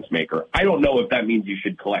difference maker. I don't know if that means you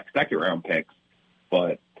should collect second-round picks.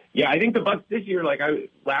 But, yeah, I think the Bucks this year,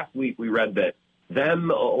 last week we read that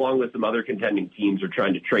them, along with some other contending teams, are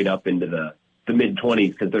trying to trade up into the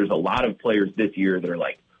mid-20s because there's a lot of players this year that are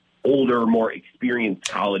older, more experienced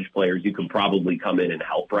college players. You can probably come in and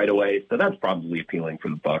help right away. So that's probably appealing for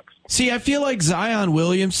the Bucks. See, I feel like Zion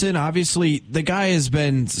Williamson, obviously the guy has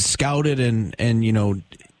been scouted and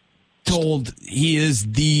told he is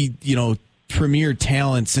the, premier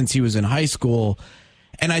talent since he was in high school.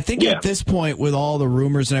 And I think at this point, with all the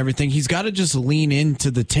rumors and everything, he's got to just lean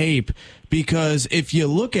into the tape because if you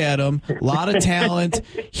look at him, a lot of talent,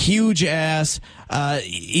 huge ass.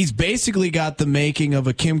 He's basically got the making of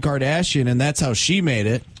a Kim Kardashian, and that's how she made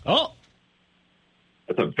it. Oh,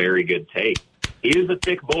 that's a very good take. He is a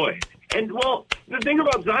thick boy. And, well, the thing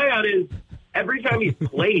about Zion is every time he's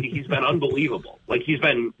played, he's been unbelievable. Like, he's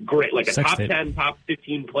been great, like a top 10, top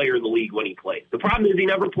 15 player in the league when he plays. The problem is he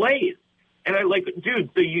never plays. And I like, dude,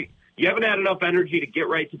 so you haven't had enough energy to get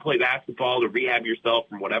right to play basketball, to rehab yourself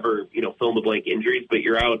from whatever, fill in the blank injuries, but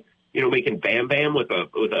you're out, making Bam Bam with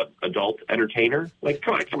a adult entertainer. Like,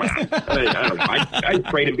 come on. I don't know. I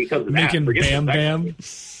trade him because of making that. Bam Bam.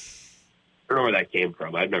 I don't know where that came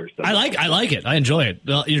from. I've never said I like it. I enjoy it.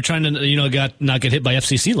 Well, you're trying to, not get hit by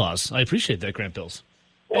FCC laws. I appreciate that, Grant Bills.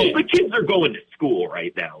 Well, the kids are going to school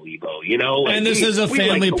right now, Lebo, Like, and this is a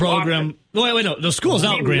family program. Wait, no. The school's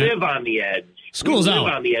out, Grant. We live on the edge. School's out. We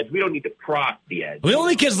live on the edge. We don't need to cross the edge. The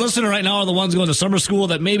only kids listening right now are the ones going to summer school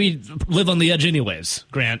that maybe live on the edge anyways,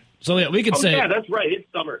 Grant. So, yeah, we could say. Yeah, that's right.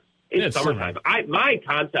 It's summer. It's summertime. My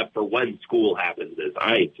concept for when school happens is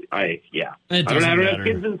I don't have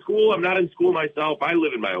kids in school. I'm not in school myself. I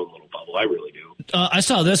live in my own little bubble. I really do. I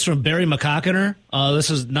saw this from Barry McCockiner. This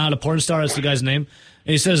is not a porn star. That's the guy's name.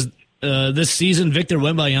 And he says this season, Victor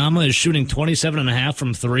Wembanyama is shooting 27.5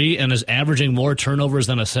 from 3 and is averaging more turnovers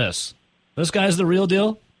than assists. This guy's the real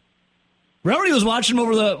deal. Rowdy was watching him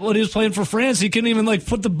over when he was playing for France. He couldn't even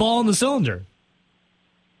put the ball in the cylinder.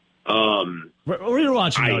 Where were you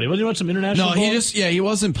watching, Rowdy? Were you watching some international? No, ball? he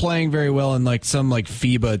wasn't playing very well in some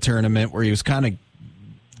FIBA tournament where he was kind of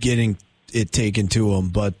getting it taken to him.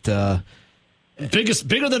 But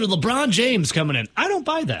bigger than LeBron James coming in. I don't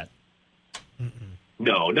buy that.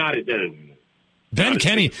 No, not it. Ben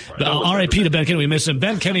Kenny, R.I.P. to Ben Kenny. We miss him.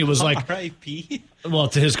 Ben Kenny was like, R.I.P. Well,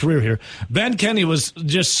 to his career here. Ben Kenny was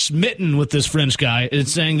just smitten with this French guy and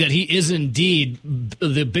saying that he is indeed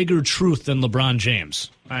the bigger truth than LeBron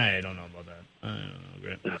James. I don't know about that. I don't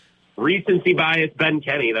know. Great. Recency bias, Ben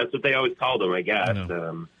Kenny. That's what they always called him, I guess.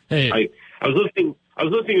 Hey, I was listening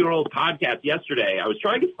to an old podcast yesterday. I was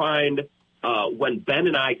trying to find when Ben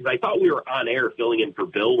and I, because I thought we were on air filling in for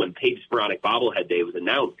Bill when Paige Sporonic Bobblehead Day was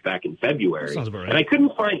announced back in February. Sounds about right. And I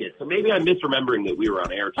couldn't find it, so maybe I'm misremembering that we were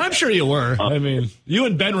on air together. I'm sure you were. I mean, you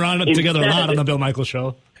and Ben were on it together a lot on the Bill Michaels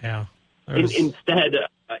show. Yeah. Instead,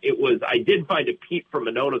 I did find a Pete from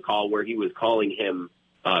Monona call where he was calling him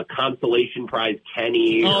Consolation Prize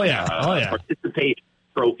Kenny. Oh, yeah. Participation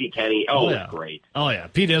Trophy Kenny. Oh, it's great. Oh, yeah.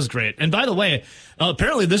 Pete is great. And by the way,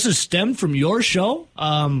 apparently this is stemmed from your show.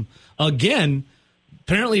 Again,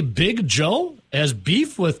 apparently Big Joe has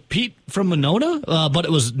beef with Pete from Monona, but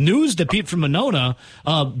it was news to Pete from Monona.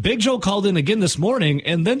 Big Joe called in again this morning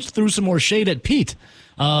and then threw some more shade at Pete.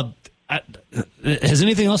 Has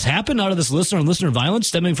anything else happened out of this listener on listener violence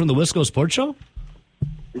stemming from the Wisco Sports Show?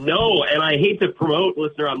 No, and I hate to promote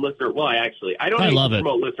listener on listener. Well, I don't hate to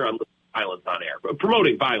promote listener on listener violence on air. But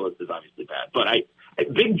promoting violence is obviously bad. But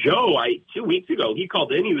Big Joe, 2 weeks ago, he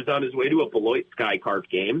called in. He was on his way to a Beloit Skycarp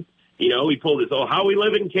game. He pulled his, how we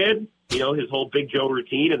living, kid? His whole Big Joe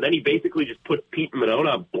routine. And then he basically just put Pete and Monona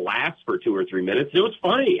on blast for 2 or 3 minutes. It was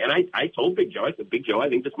funny. And I told Big Joe, Big Joe, I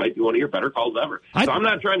think this might be one of your better calls ever. So I'm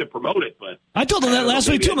not trying to promote it, but. I told him that last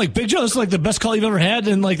week, too. I'm like, Big Joe, this is the best call you've ever had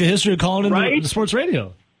in the history of calling in the sports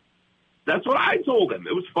radio. That's what I told him.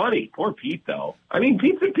 It was funny. Poor Pete, though. I mean,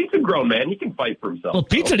 Pete's a grown man. He can fight for himself. Well,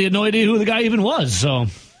 Pete said he had no idea who the guy even was, so.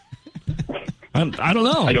 I don't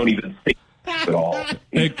know. I don't even think at all.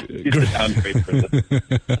 I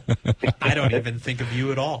don't even think of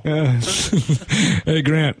you at all. Hey,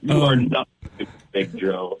 Grant. You are not Big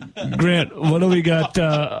Joe. Grant, what do we got?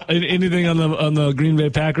 Anything on the Green Bay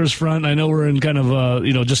Packers front? I know we're in kind of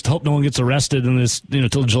just hope no one gets arrested in this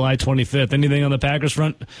till July 25th. Anything on the Packers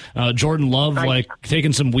front? Jordan Love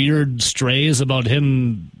taking some weird strays about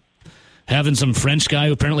him having some French guy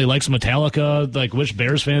who apparently likes Metallica, wish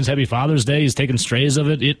Bears fans Happy Father's Day. He's taking strays of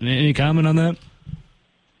it. Any comment on that?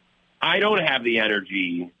 I don't have the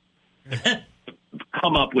energy to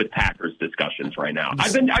come up with Packers discussions right now.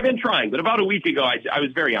 I've been trying, but about a week ago, I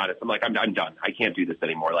was very honest. I'm like, I'm done. I can't do this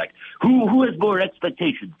anymore. Who has more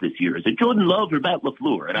expectations this year? Is it Jordan Love or Matt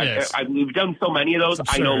LaFleur? And we've done so many of those,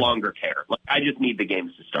 I no longer care. I just need the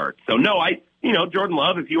games to start. So no, Jordan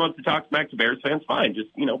Love, if he wants to talk smack to Bears fans, fine. Just,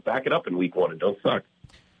 back it up in week 1 and don't suck.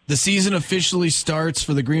 The season officially starts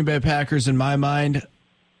for the Green Bay Packers, in my mind,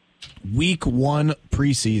 week 1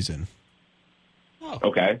 preseason. Oh.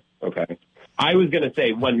 Okay. I was going to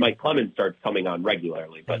say when Mike Clemens starts coming on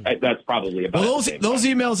regularly, but that's probably about those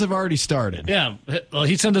emails have already started. Yeah. Well,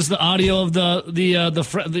 he sent us the audio of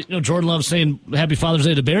the Jordan Love saying Happy Father's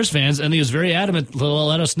Day to Bears fans, and he was very adamant to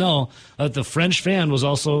let us know that the French fan was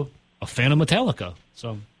also a fan of Metallica.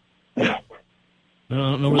 So I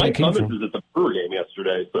don't know where Mike that came Clemens from. was at the Brewer game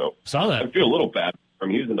yesterday, so Saw that. I feel a little bad for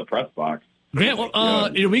him. He was in the press box.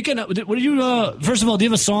 Grant, your weekend, what do you, first of all, do you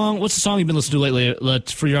have a song? What's the song you've been listening to lately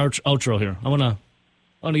for your outro here? I want to.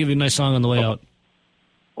 I want to give you a nice song on the way out.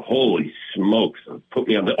 Holy smokes. Put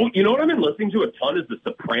me on the... Oh, you know what I've been listening to a ton is the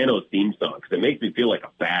Sopranos theme song, because it makes me feel like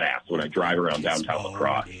a badass when I drive around downtown La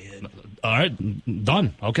Crosse. All right,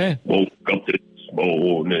 done. Okay. Woke up this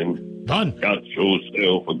morning. Done. Got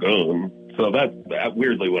yourself a gun. So that's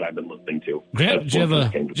weirdly what I've been listening to. Grant, did you have a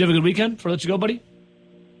good weekend before I let you go, buddy?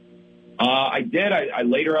 I did. I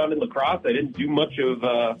laid around in La Crosse. I didn't do much of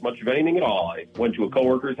anything at all. I went to a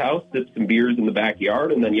coworker's house, dipped some beers in the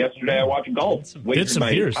backyard, and then yesterday I watched golf. Wasted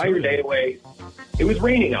my entire day away. It was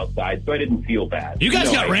raining outside, so I didn't feel bad. You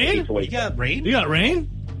guys got rain? You got rain? You got rain?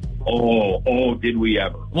 Oh, did we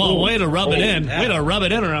ever? Well, way to rub it in. Yeah. Way to rub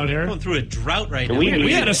it in around here. Going through a drought right now.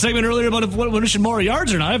 We had a segment earlier about when we should mow our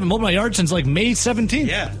yards or not. I haven't mowed my yard since like May 17th.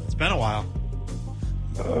 Yeah, it's been a while.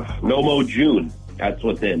 No mow June. That's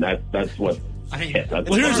what's in. That's what. Well,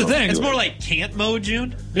 here's the thing. It's more like can't mow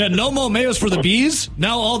June. Yeah, no mow Mayos for the bees.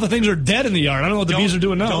 Now all the things are dead in the yard. I don't know what the bees are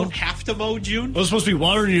doing now. Don't have to mow June. Was it supposed to be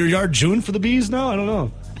watering your yard June for the bees now? I don't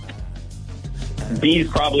know. Bees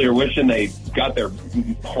probably are wishing they got their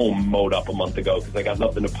home mowed up a month ago because they got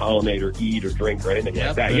nothing to pollinate or eat or drink or anything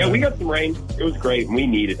like that. Yeah, we got some rain. It was great, and we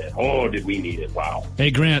needed it. Oh, did we need it? Wow.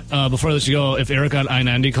 Hey, Grant, before I let you go, if Eric on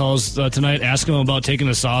I-90 calls tonight, ask him about taking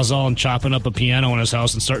a Sawzall and chopping up a piano in his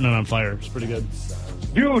house and starting it on fire. It's pretty good.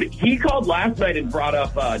 Dude, he called last night and brought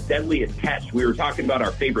up Deadly and Catch. We were talking about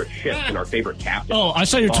our favorite ships and our favorite captains. Oh, I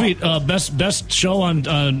saw your tweet. Best show on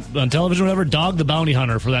television or whatever, Dog the Bounty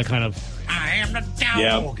Hunter for that kind of... I am the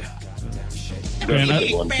dog. Yeah. Grant,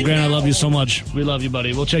 I love you so much. We love you,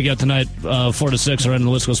 buddy. We'll check you out tonight, 4 to 6, right in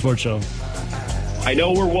the Wisco Sports Show. I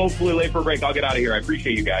know we're woefully late for a break. I'll get out of here. I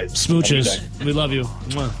appreciate you guys. Smooches. We love you.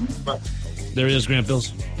 Mwah. There he is, Grant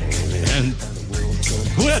Bills. And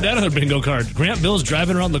who had that other bingo card? Grant Bills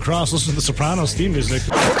driving around La Crosse listening to the Sopranos theme music.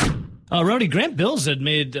 Rowdy, Grant Bills had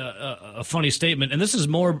made a funny statement, and this is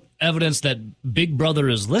more evidence that Big Brother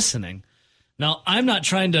is listening. Now, I'm not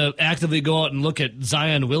trying to actively go out and look at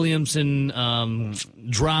Zion Williamson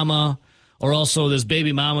drama or also this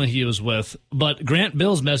baby mama he was with, but Grant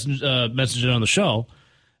Bills messaged it on the show,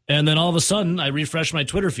 and then all of a sudden I refresh my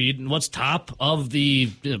Twitter feed, and what's top of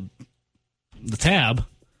the tab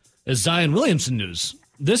is Zion Williamson news.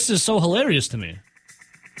 This is so hilarious to me.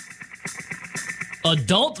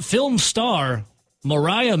 Adult film star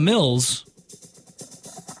Mariah Mills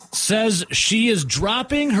says she is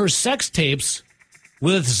dropping her sex tapes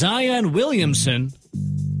with Zion Williamson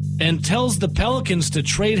and tells the Pelicans to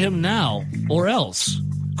trade him now or else.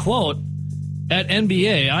 Quote, at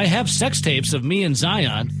NBA, I have sex tapes of me and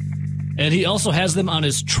Zion, and he also has them on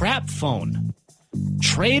his trap phone.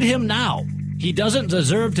 Trade him now. He doesn't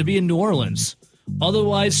deserve to be in New Orleans.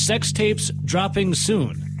 Otherwise, sex tapes dropping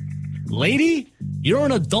soon. Lady, you're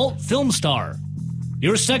an adult film star.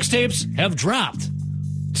 Your sex tapes have dropped.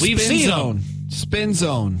 We've seen them. Spin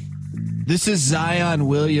Zone. This is Zion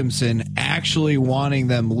Williamson actually wanting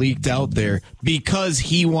them leaked out there because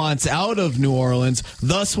he wants out of New Orleans.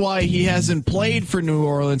 Thus why he hasn't played for New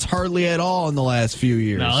Orleans hardly at all in the last few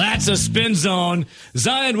years. Now that's a spin zone.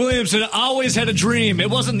 Zion Williamson always had a dream. It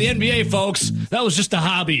wasn't the NBA, folks. That was just a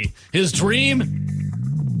hobby. His dream?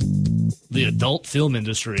 The adult film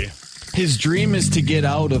industry. His dream is to get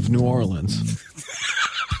out of New Orleans.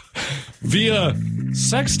 Via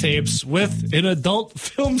sex tapes with an adult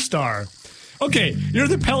film star. Okay, you're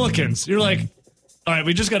the Pelicans. You're like, all right,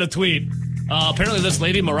 we just got a tweet. Apparently this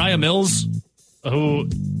lady, Mariah Mills, who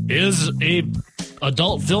is a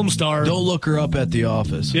adult film star. Don't look her up at the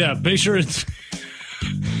office. Yeah, make sure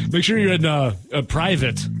you're in a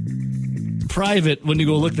private when you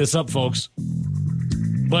go look this up, folks.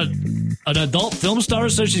 But an adult film star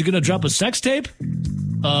says she's going to drop a sex tape?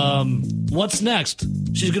 What's next?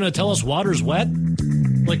 She's going to tell us water's wet?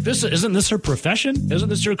 Like, isn't this her profession? Isn't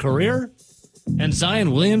this her career? And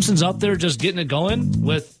Zion Williamson's out there just getting it going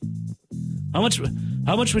with how much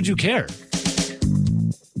would you care?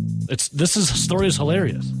 This story is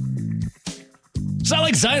hilarious. It's not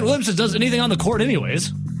like Zion Williamson does anything on the court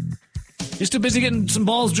anyways. He's too busy getting some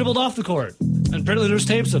balls dribbled off the court. And apparently there's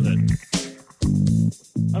tapes of it.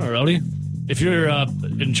 I don't know, Rowdy. If you're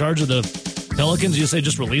in charge of the Pelicans, you say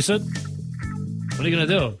just release it? What are you going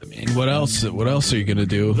to do? I mean, what else are you going to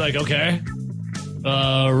do? Like, okay,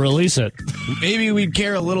 release it. Maybe we'd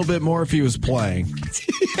care a little bit more if he was playing.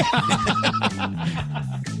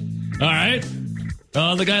 All right.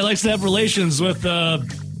 The guy likes to have relations with,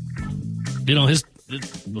 his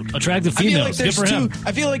attractive females. Good for him.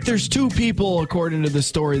 I feel like there's two people, according to the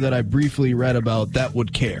story that I briefly read about, that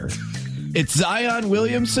would care. It's Zion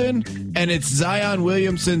Williamson, and it's Zion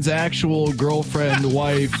Williamson's actual girlfriend,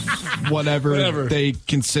 wife, whatever they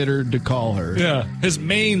considered to call her. Yeah, his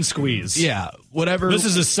main squeeze. Yeah, whatever. This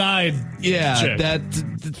is a side. Yeah, chick. that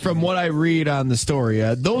from what I read on the story,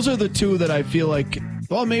 those are the two that I feel like.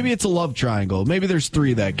 Well, maybe it's a love triangle. Maybe there's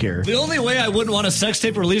three that care. The only way I wouldn't want a sex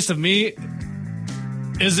tape released of me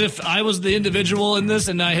is if I was the individual in this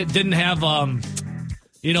and I didn't have, a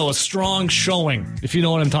strong showing. If you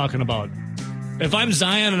know what I'm talking about. If I'm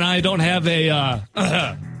Zion and I don't have a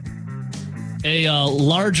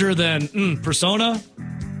larger than persona,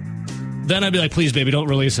 then I'd be like, please, baby, don't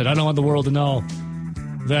release it. I don't want the world to know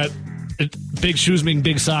that big shoes mean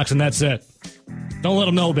big socks, and that's it. Don't let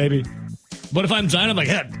them know, baby. But if I'm Zion, I'm like,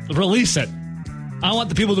 hey, release it. I want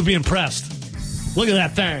the people to be impressed. Look at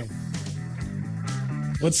that thing.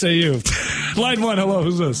 What say you? Line 1, hello,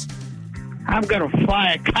 who's this? I'm going to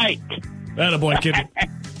fly a kite. Attaboy, kid.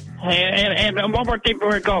 And one more thing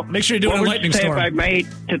before we go. Make sure you do it in a lightning storm. What would you say if I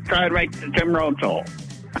made to try to make the Jim Rome show?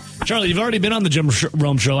 Charlie, you've already been on the Jim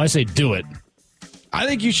Rome show. I say do it. I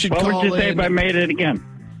think you should What call would you say in. if I made it again?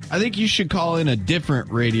 I think you should call in a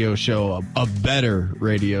different radio show, a better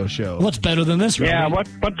radio show. What's better than this, Robbie? Yeah,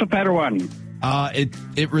 what's a better one?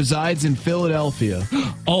 It resides in Philadelphia.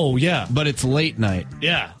 Oh, yeah. But it's late night.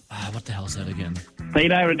 Yeah. What the hell is that again? Late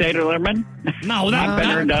Night with David Letterman? No, I've been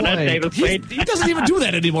there and done it. quite. David Spade. He doesn't even do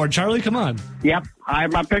that anymore, Charlie. Come on. Yep, I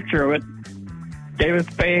have my picture of it.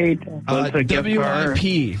 David Spade was a gift card.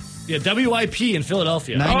 WIP. Yeah, WIP in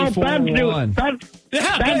Philadelphia. Oh, Ben's new. 94.1.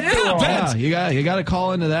 Ben's. Yeah, you got to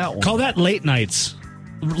call into that one. Call that late nights.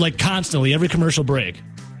 Like constantly, every commercial break.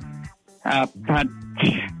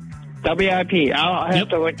 WIP. I'll have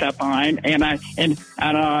to look that behind. And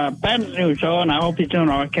Ben's new show, and I hope he's doing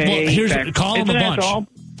okay. Well, call him a bunch.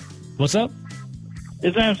 What's up?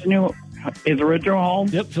 Isn't that his original home?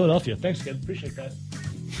 Yep, Philadelphia. Thanks, kid. Appreciate that.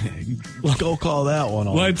 Go call that one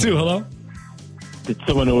off. Line 2, hello? Did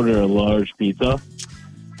someone order a large pizza?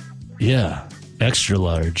 Yeah, extra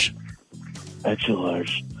large. Extra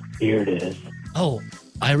large. Here it is. Oh,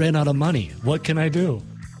 I ran out of money. What can I do?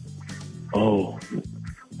 Oh,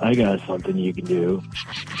 I got something you can do.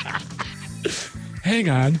 Hang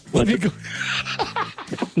on. Let me go.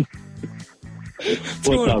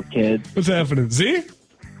 What's up, kid? What's happening? Z?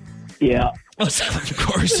 Yeah. What's happening? Of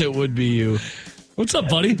course it would be you. What's up,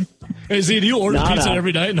 buddy? Hey, Z, do you order Nada. pizza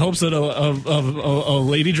every night in hopes that a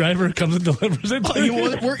lady driver comes and delivers it?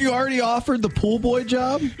 Weren't you already offered the pool boy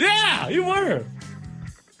job? Yeah, you were.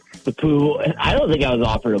 The pool. I don't think I was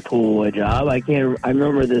offered a pool boy job. I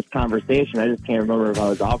remember this conversation. I just can't remember if I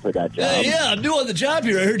was offered that job. Yeah, I'm new on the job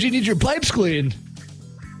here. I heard you need your pipes cleaned.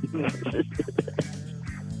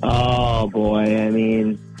 Oh, boy. I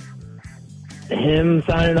mean, him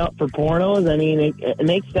signing up for pornos, I mean, it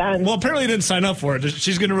makes sense. Well, apparently he didn't sign up for it.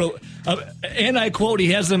 She's going to, and I quote,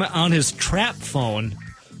 he has them on his trap phone.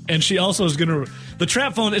 And she also is going to, the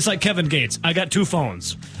trap phone, it's like Kevin Gates. I got 2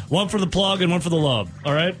 phones. One for the plug and one for the love.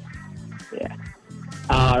 All right? Yeah.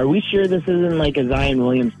 Are we sure this isn't like a Zion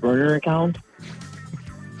Williams burner account?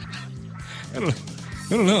 I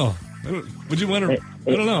don't know. Would you want to?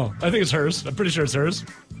 I don't know. I think it's hers. I'm pretty sure it's hers.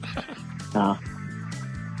 I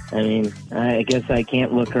mean, I guess I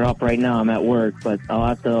can't look her up right now. I'm at work, but I'll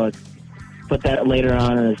have to put that later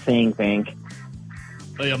on in the saying bank.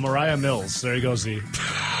 Oh, yeah, Mariah Mills. There you go, Z.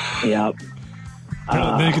 Yep.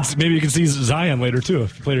 Maybe you can see Zion later, too,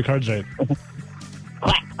 if you play your cards right.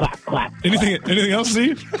 Clap, clap, clap. Anything else,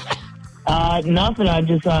 Z? Nothing. I'm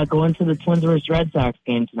just going to the Twins vs. Red Sox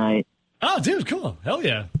game tonight. Oh, dude, cool. Hell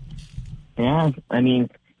yeah. Yeah, I mean,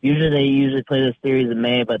 they play this series in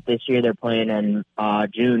May, but this year they're playing in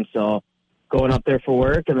June, so going up there for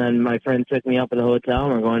work, and then my friend took me up at the hotel,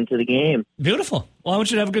 and we're going to the game. Beautiful. Well, I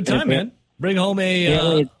want you to have a good time, man. Bring home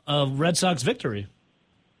a Red Sox victory.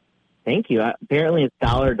 Thank you. Apparently it's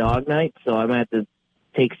dollar dog night, so I might have to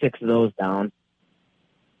take 6 of those down.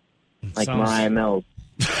 Like Mariah Mills.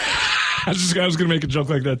 I was going to make a joke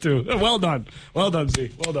like that, too. Well done. Well done, Z.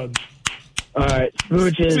 Well done. All right.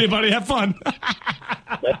 Smooches. See you, buddy. Have fun.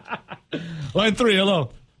 Line 3, hello.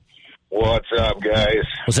 What's up, guys?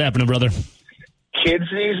 What's happening, brother? Kids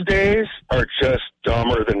these days are just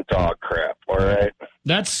dumber than dog crap, all right?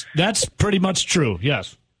 That's pretty much true,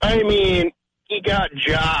 yes. I mean, you got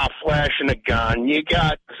Ja flashing a gun. You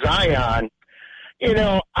got Zion. You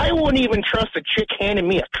know, I wouldn't even trust a chick handing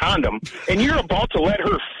me a condom, and you're about to let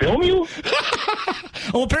her film you?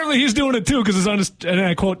 Well, apparently he's doing it, too, because it's on his, and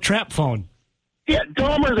I quote, trap phone. Yeah,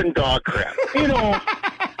 dumber than dog crap. You know,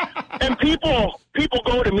 and people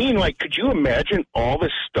go to me and like, could you imagine all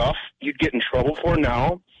this stuff you'd get in trouble for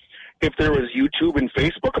now if there was YouTube and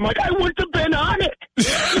Facebook? I'm like, I wouldn't have been on it. You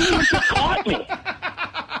wouldn't have caught me.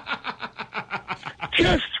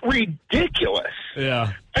 Just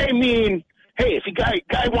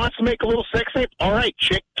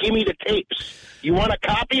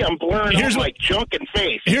out my junk and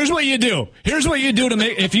face. Here's what you do. Here's what you do to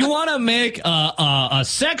make. If you want to make a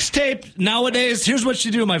sex tape nowadays, here's what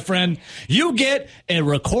you do, my friend. You get a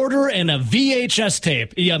recorder and a VHS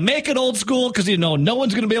tape. You make it old school because you know no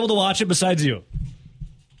one's going to be able to watch it besides you.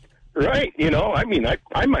 Right, I mean,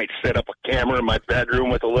 I might set up a camera in my bedroom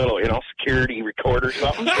with a little, security recorder or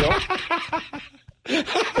something,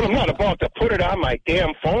 But I'm not about to put it on my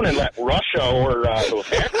damn phone and let Russia or those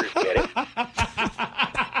hackers get it.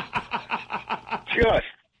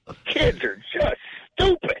 Kids are just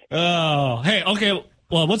stupid. Oh, hey, okay.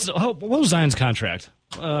 Well, what was Zion's contract?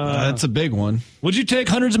 That's a big one. Would you take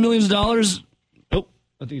hundreds of millions of dollars? Oh,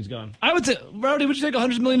 I think he's gone. I would say, Rowdy, would you take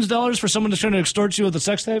hundreds of millions of dollars for someone that's trying to extort you with a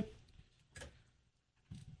sex tape?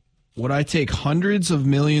 Would I take hundreds of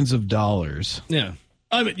millions of dollars? Yeah.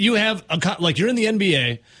 I mean, you have you're in the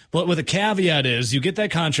NBA, but with a caveat is you get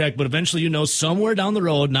that contract, but eventually somewhere down the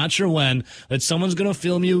road, not sure when, that someone's going to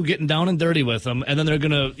film you getting down and dirty with them, and then they're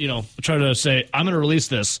going to try to say, I'm going to release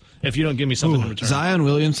this if you don't give me something in return. Zion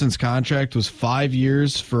Williamson's contract was 5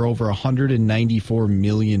 years for over $194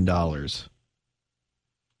 million.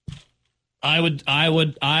 I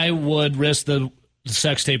would risk the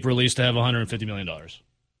sex tape release to have $150 million.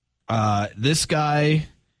 This guy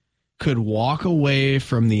could walk away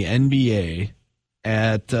from the NBA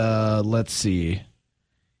at, let's see,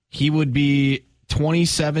 he would be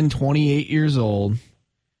 27, 28 years old,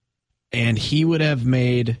 and he would have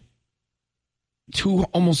made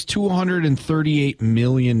almost $238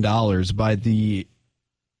 million by the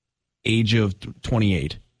age of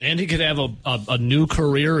 28. And he could have a new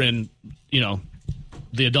career in,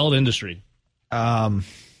 the adult industry. Why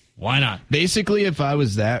not? Basically, if I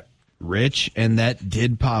was that rich and that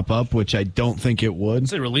did pop up, which I don't think it would.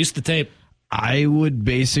 Say release the tape. I would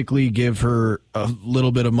basically give her a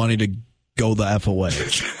little bit of money to go the F away.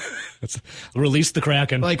 Release the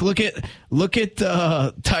Kraken. Like look at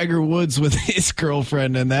Tiger Woods with his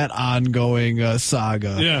girlfriend and that ongoing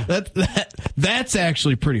saga. Yeah, that's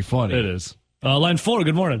actually pretty funny. It is. Line 4.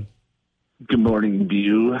 Good morning. Good morning,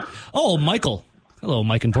 Bew. Oh, Michael. Hello,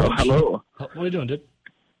 Mike and George. Hello. What are you doing, dude?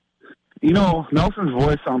 Nelson's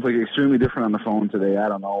voice sounds like extremely different on the phone today. I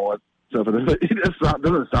don't know what stuff it is. It just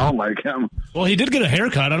doesn't sound like him. Well, he did get a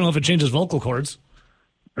haircut. I don't know if it changes vocal cords.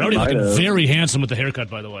 Rowdy looking very handsome with the haircut,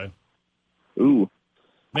 by the way. Ooh.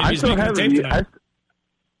 Maybe he's making the tape tonight.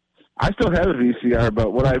 I still have a VCR,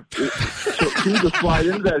 but what I choose to slide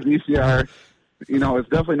into that VCR, it's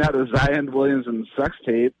definitely not a Zion Williamson sex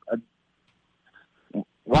tape.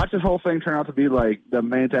 Watch this whole thing turn out to be like the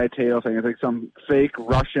Manti Te'o thing. It's like some fake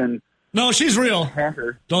Russian. No, she's real.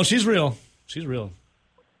 Hacker. No, she's real. She's real.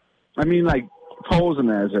 I mean, like posing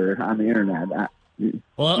as her on the internet.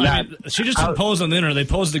 Well, she just didn't pose on the internet. They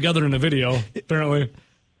posed together in a video, apparently.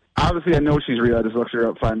 Obviously, I know she's real. I just looked her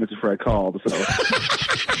up 5 minutes before I called. So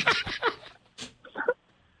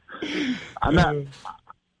I'm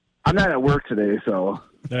not at work today. So all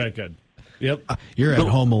right, good. Yep, you're at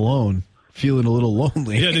home alone, feeling a little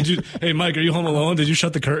lonely. Yeah. Did you? Hey, Mike, are you home alone? Did you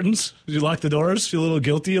shut the curtains? Did you lock the doors? Feel a little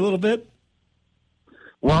guilty a little bit?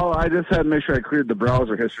 Well, I just had to make sure I cleared the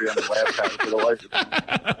browser history on the laptop for the license.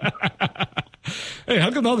 Hey,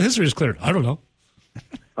 how come all the history is cleared? I don't know.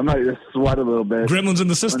 I might just sweat a little bit. Gremlins in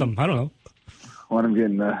the system. I don't know. When I'm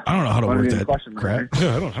getting I don't know how to work that crap.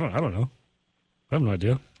 Yeah, I don't know. I have no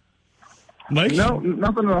idea. Mike? No,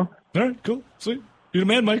 nothing at all. All right, cool. Sweet. You're the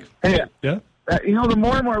man, Mike. Hey, yeah. The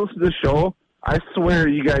more and more I listen to the show, I swear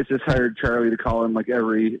you guys just hired Charlie to call in like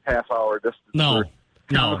every half hour just for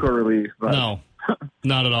comical relief. But. No,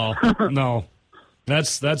 not at all. No.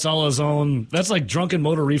 That's all his own. That's like drunken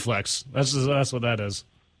motor reflex. That's what that is.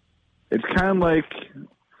 It's kind of like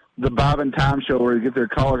the Bob and Tom show where you get their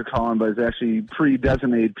caller calling, but it's actually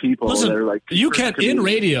pre-designated people. Listen, that are like you can in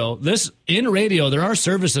radio. There are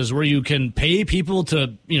services where you can pay people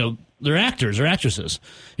to, they're actors or actresses.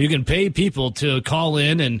 You can pay people to call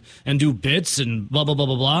in and do bits and blah blah blah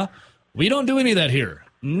blah blah. We don't do any of that here.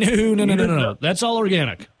 No. That's all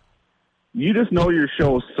organic. You just know your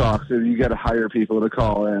show sucks if you got to hire people to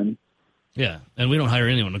call in. Yeah, and we don't hire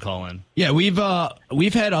anyone to call in. Yeah, we've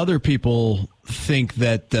had other people think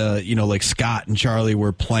that like Scott and Charlie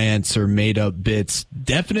were plants or made up bits.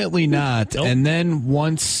 Definitely not. Nope. And then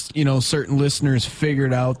once certain listeners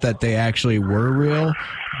figured out that they actually were real,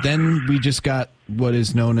 then we just got what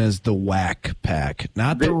is known as the Whack Pack,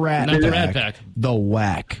 not the Rat Pack, the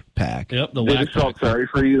Whack Pack. Yep, the Whack Pack. They felt sorry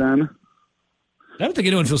for you then. I don't think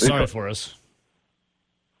anyone feels sorry for us.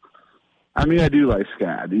 I mean, I do like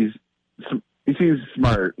Scott. He seems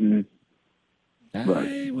smart, but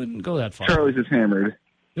I wouldn't go that far. Charlie's just hammered.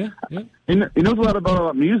 Yeah. He knows a lot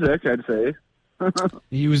about music, I'd say.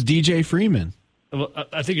 He was DJ Freeman. Well,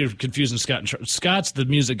 I think you're confusing Scott and Charlie. Scott's the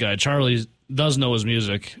music guy. Charlie does know his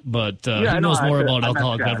music, but he knows more about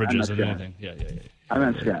alcoholic beverages than anything. Yeah. I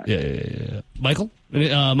meant Scott. Yeah. Michael,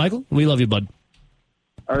 we love you, bud.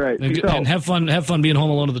 All right. And have fun being home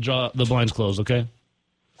alone with the blinds closed. Okay.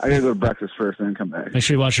 I gotta go to breakfast first and then come back. Make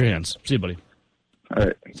sure you wash your hands. See you, buddy. All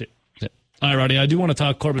right. See you. All right, Roddy. I do want to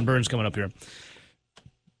talk Corbin Burns coming up here.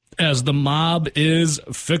 As the mob is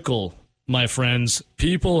fickle, my friends,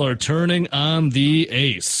 people are turning on the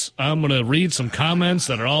ace. I'm going to read some comments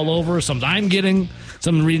that are all over. Some I'm getting,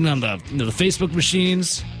 some reading on the Facebook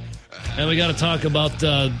machines. And we got to talk about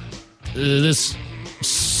this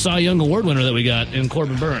Cy Young Award winner that we got in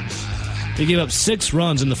Corbin Burns. He gave up 6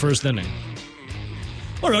 runs in the first inning.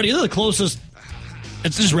 Well, Rowdy, you're the closest.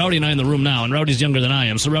 It's just Rowdy and I in the room now, and Rowdy's younger than I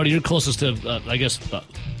am. So, Rowdy, you're closest to, I guess,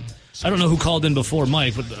 I don't know who called in before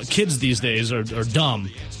Mike, but kids these days are dumb.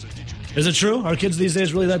 Is it true? Are kids these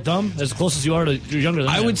days really that dumb? As close as you are to, you're younger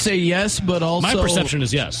than I am. I would say yes, but also my perception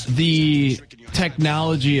is yes. The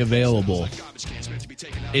technology available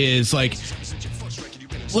is like,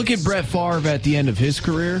 look at Brett Favre at the end of his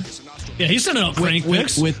career. Yeah, he's sending out crank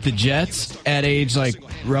pics with the Jets at age like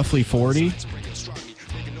roughly 40.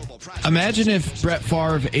 Imagine if Brett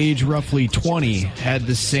Favre, age roughly 20, had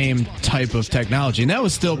the same type of technology. And that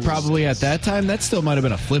was still probably at that time, that still might have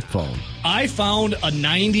been a flip phone. I found a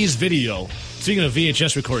 90s video, speaking of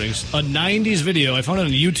VHS recordings, a 90s video, I found it on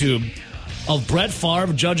YouTube, of Brett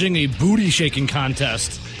Favre judging a booty shaking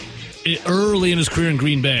contest early in his career in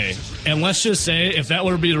Green Bay. And let's just say, if that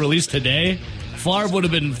were to be released today, Favre would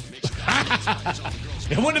have been...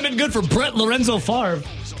 it wouldn't have been good for Brett Lorenzo Favre.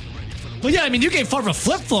 Well, yeah, I mean, you gave Favre a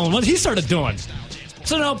flip phone. What he started doing?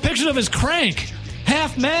 So now, pictures of his crank,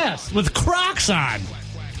 half-mast, with Crocs on.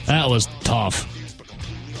 That was tough.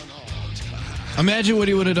 Imagine what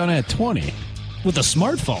he would have done at 20. With a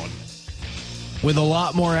smartphone. With a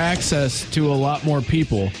lot more access to a lot more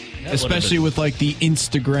people. That especially with, like, the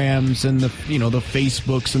Instagrams and the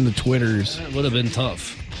Facebooks and the Twitters. That would have been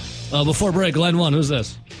tough. Before break, line 1, who's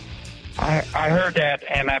this? I heard that,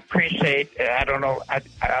 and I appreciate. I don't know.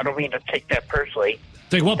 I don't mean to take that personally.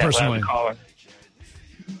 Take what personally?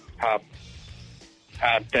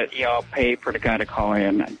 That y'all pay for the guy to call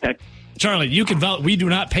in. Charlie, you can vouch. We do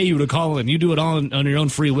not pay you to call in. You do it all on your own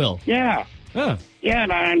free will. Yeah. Yeah. Yeah,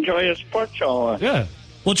 and I enjoy a sports show. Yeah.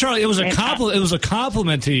 Well, Charlie, it was a compliment. It was a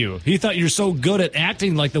compliment to you. He thought you're so good at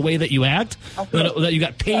acting like the way that you act that you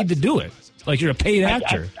got paid to do it. Like you're a paid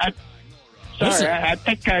actor. Sorry, I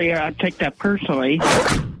think I take that personally.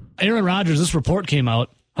 Aaron Rodgers, this report came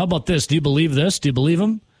out. How about this? Do you believe this? Do you believe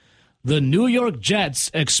him? The New York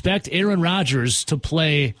Jets expect Aaron Rodgers to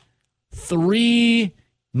play 3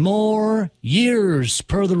 more years,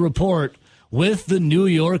 per the report, with the New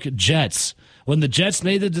York Jets. When the Jets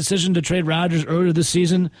made the decision to trade Rodgers earlier this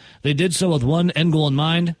season, they did so with one end goal in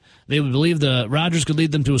mind. They would believe that Rodgers could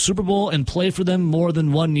lead them to a Super Bowl and play for them more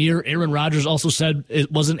than 1 year. Aaron Rodgers also said it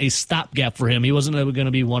wasn't a stopgap for him. He wasn't going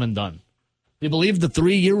to be one and done. You believe the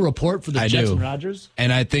 3-year report for the Jets and Rodgers?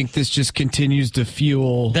 And I think this just continues to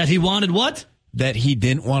fuel... That he wanted what? That he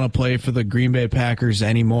didn't want to play for the Green Bay Packers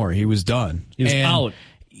anymore. He was done. He was out.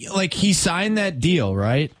 Like, he signed that deal,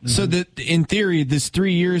 right? Mm-hmm. So that in theory, this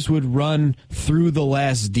 3 years would run through the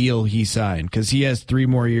last deal he signed because he has 3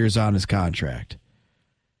 more years on his contract.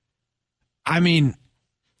 I mean,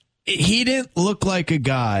 he didn't look like a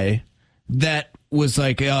guy that was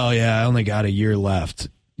like, oh, yeah, I only got a year left.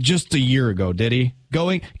 Just a year ago, did he?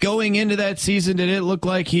 Going into that season, did it look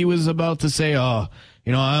like he was about to say, oh,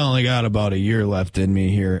 I only got about a year left in me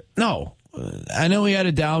here? No. I know he had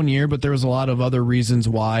a down year, but there was a lot of other reasons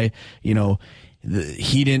why,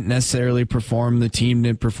 he didn't necessarily perform. The team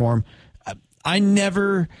didn't perform. I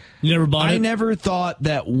never thought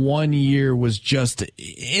that 1 year was just,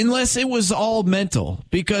 unless it was all mental,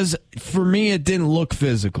 because for me, it didn't look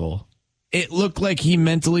physical. It looked like he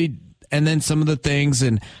mentally, and then some of the things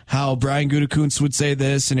and how Brian Gutekunst would say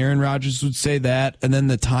this and Aaron Rodgers would say that, and then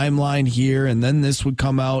the timeline here, and then this would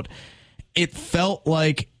come out. It felt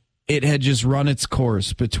like it had just run its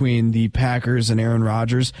course between the Packers and Aaron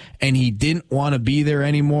Rodgers, and he didn't want to be there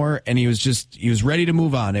anymore, and he was ready to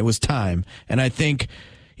move on. It was time. And I think,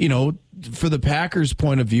 for the Packers'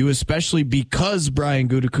 point of view, especially because Brian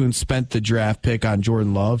Gutekunst spent the draft pick on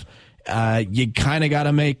Jordan Love, you kind of got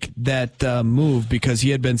to make that move because he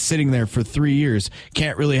had been sitting there for 3 years.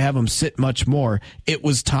 Can't really have him sit much more. It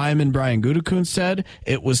was time in Brian Gutekunst's head.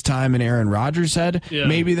 It was time in Aaron Rodgers' head. Yeah.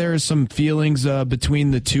 Maybe there are some feelings between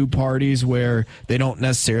the two parties where they don't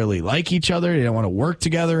necessarily like each other. They don't want to work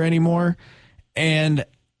together anymore. And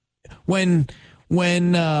when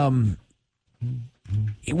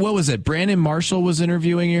what was it? Brandon Marshall was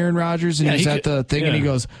interviewing Aaron Rodgers, and he's at the thing, and he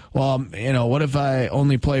goes, well, what if I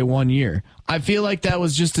only play 1 year? I feel like that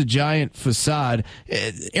was just a giant facade.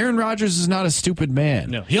 Aaron Rodgers is not a stupid man.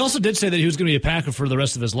 No. He also did say that he was going to be a Packer for the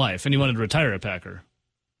rest of his life, and he wanted to retire a Packer.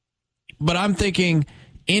 But I'm thinking,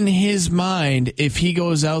 in his mind, if he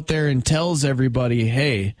goes out there and tells everybody,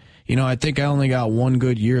 hey, I think I only got 1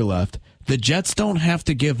 good year left, the Jets don't have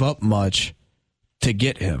to give up much to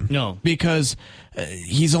get him. No. Because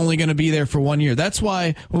he's only going to be there for 1 year. That's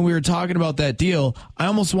why when we were talking about that deal, I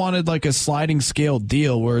almost wanted like a sliding scale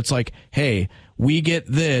deal where it's like, hey, we get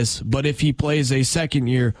this, but if he plays a second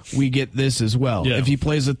year, we get this as well. Yeah. If he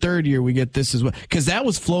plays a third year, we get this as well. Because that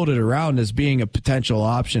was floated around as being a potential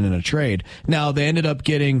option in a trade. Now, they ended up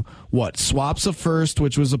getting, swaps a first,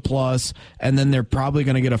 which was a plus, and then they're probably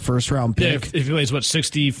going to get a first-round pick. If he plays,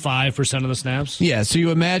 65% of the snaps? Yeah, so you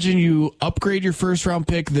imagine you upgrade your first-round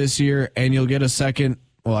pick this year, and you'll get a second,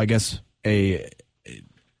 a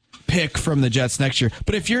pick from the Jets next year.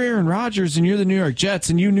 But if you're Aaron Rodgers and you're the New York Jets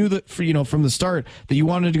and you knew that from the start that you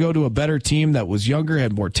wanted to go to a better team that was younger,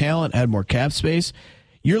 had more talent, had more cap space,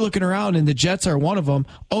 you're looking around and the Jets are one of them.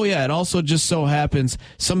 Oh yeah, it also just so happens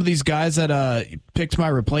some of these guys that picked my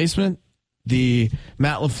replacement, the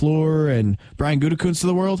Matt LaFleur and Brian Gutekunst of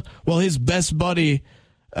the world, well, his best buddy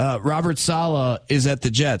Robert Saleh is at the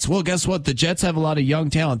Jets. Well, guess what? The Jets have a lot of young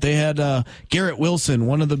talent. They had Garrett Wilson,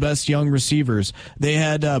 one of the best young receivers. They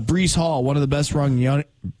had Breece Hall, one of the best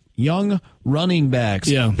young running backs.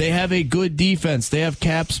 Yeah. They have a good defense. They have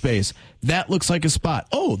cap space. That looks like a spot.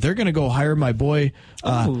 Oh, they're going to go hire my boy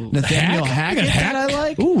Nathaniel Hackett that I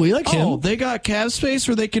like. Ooh, we like him. Oh, they got cap space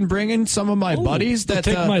where they can bring in some of my buddies that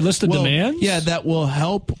take my list of demands. Yeah, that will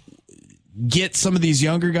help get some of these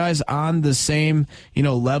younger guys on the same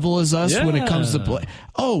level as us when it comes to play.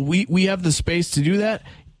 Oh, we have the space to do that.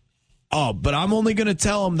 Oh, but I'm only going to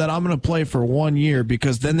tell them that I'm going to play for 1 year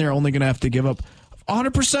because then they're only going to have to give up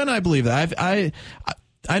 100%. I believe that.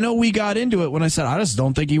 I know we got into it when I said I just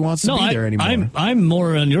don't think he wants to be there anymore. I'm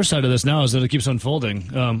more on your side of this now as that it keeps unfolding.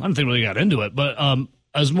 I don't think we really got into it, but I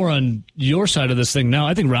was more on your side of this thing now.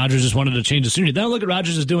 I think Rodgers just wanted to change the scenery. Then look at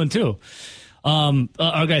Rodgers is doing too.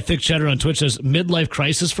 Our guy Thick Cheddar on Twitch says midlife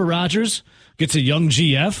crisis for Rodgers. Gets a young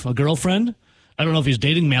GF, a girlfriend. I don't know if he's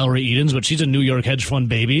dating Mallory Edens, but she's a New York hedge fund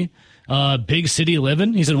baby. Big city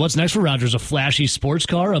living. He said, what's next for Rodgers? A flashy sports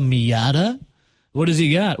car? A Miata? What does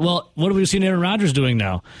he got? Well, what have we seen Aaron Rodgers doing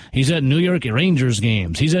now? He's at New York Rangers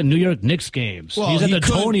games. He's at New York Knicks games. Well, he's at the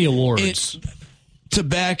Tony Awards. To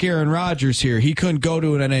back Aaron Rodgers here, he couldn't go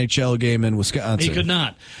to an NHL game in Wisconsin. He could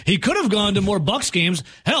not. He could have gone to more Bucks games.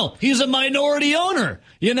 Hell, he's a minority owner.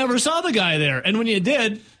 You never saw the guy there. And when you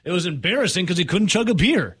did, it was embarrassing because he couldn't chug a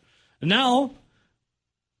beer. Now,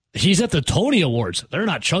 he's at the Tony Awards. They're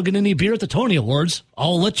not chugging any beer at the Tony Awards.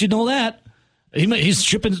 I'll let you know that. He's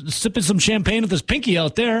sipping some champagne with his pinky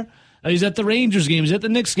out there. He's at the Rangers games. He's at the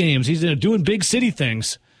Knicks games. He's doing big city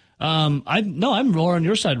things. I'm more on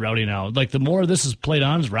your side, Rowdy, now. Like, the more this is played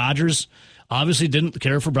on, Rodgers obviously didn't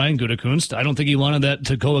care for Brian Gutekunst. I don't think he wanted that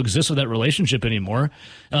to coexist with that relationship anymore.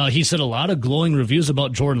 He said a lot of glowing reviews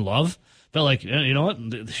about Jordan Love. Felt like, you know what,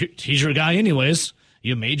 he's your guy anyways.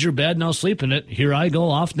 You made your bed, now sleep in it. Here I go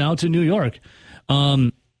off now to New York.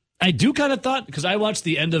 I do kind of thought, because I watched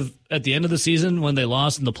at the end of the season when they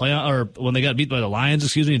lost in the playoff, or when they got beat by the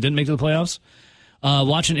Lions, and didn't make it to the playoffs.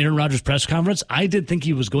 Watching Aaron Rodgers' press conference, I did think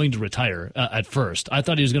he was going to retire at first. I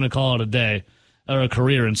thought he was going to call it a day or a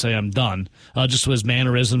career and say, I'm done. Just his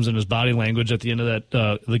mannerisms and his body language at the end of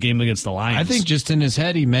that the game against the Lions. I think just in his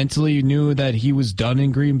head, he mentally knew that he was done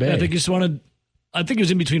in Green Bay. I think he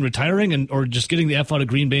was in between retiring or just getting the F out of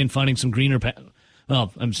Green Bay and finding some greener.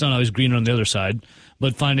 Well, it's not always greener on the other side,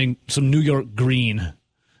 but finding some New York green,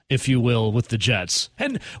 if you will, with the Jets.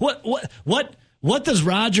 And what does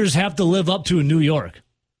Rodgers have to live up to in New York?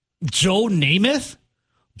 Joe Namath?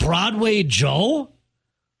 Broadway Joe?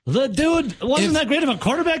 The dude wasn't that great of a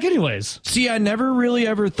quarterback anyways. See, I never really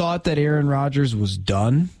ever thought that Aaron Rodgers was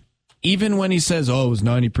done, even when he says, it was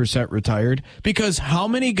 90% retired. Because how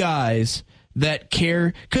many guys that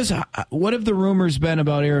care? Because what have the rumors been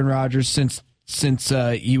about Aaron Rodgers since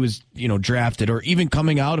he was drafted, or even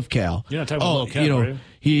coming out of Cal? Yeah, talking about Cal,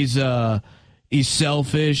 he's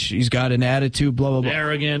selfish. He's got an attitude. Blah blah blah.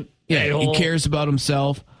 Arrogant. Yeah, a-hole. He cares about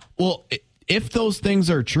himself. Well, if those things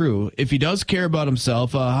are true, if he does care about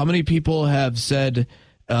himself, how many people have said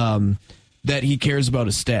that he cares about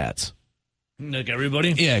his stats? Like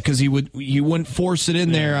everybody? Yeah, because he wouldn't force it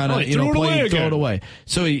in there on a play, throw it away.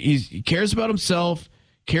 So he cares about himself,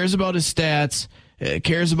 cares about his stats,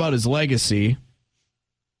 cares about his legacy.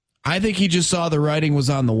 I think he just saw the writing was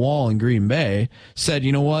on the wall in Green Bay, said,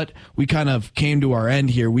 you know what, we kind of came to our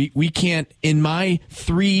end here. We can't, in my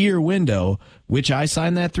 3-year window, which I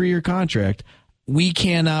signed that 3-year contract, we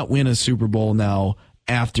cannot win a Super Bowl now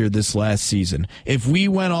after this last season. If we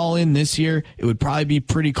went all in this year, it would probably be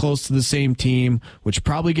pretty close to the same team, which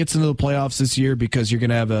probably gets into the playoffs this year because you're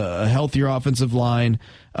going to have a healthier offensive line,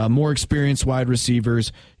 more experienced wide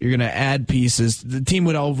receivers. You're going to add pieces. The team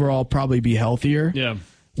would overall probably be healthier. Yeah.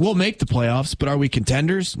 We'll make the playoffs, but are we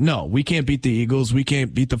contenders? No, we can't beat the Eagles. We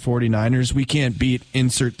can't beat the 49ers. We can't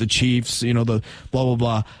insert the Chiefs, the blah, blah,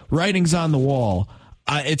 blah. Writing's on the wall.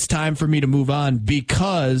 It's time for me to move on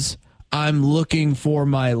because I'm looking for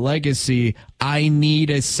my legacy. I need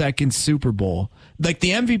a second Super Bowl. Like,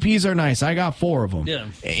 the MVPs are nice. I got 4 of them. Yeah.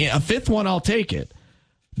 A 5th one, I'll take it.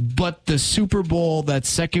 But the Super Bowl, that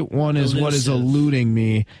second one, is what is eluding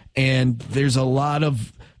me. And there's a lot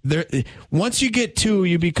of... once you get 2,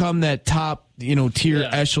 you become that top, tier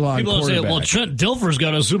echelon People quarterback. say, well, Trent Dilfer's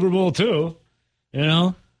got a Super Bowl too.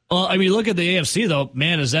 Well, I mean, look at the AFC though.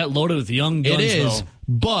 Man, is that loaded with young guns? It is, though.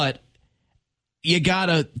 but you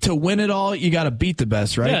gotta to win it all. You gotta beat the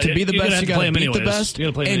best, right? Yeah, to be the best, you gotta beat the best.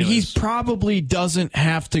 And he probably doesn't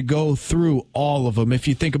have to go through all of them if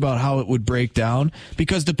you think about how it would break down.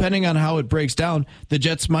 Because depending on how it breaks down, the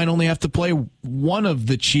Jets might only have to play one of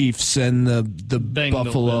the Chiefs and the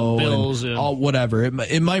Buffalo Bills and all whatever.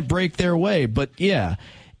 It might break their way, but yeah.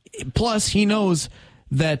 Plus, he knows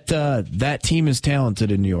that that team is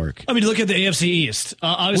talented in New York. I mean, look at the AFC East.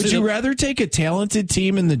 Would you rather take a talented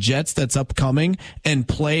team in the Jets that's upcoming and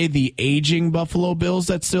play the aging Buffalo Bills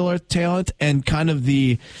that still are talent and kind of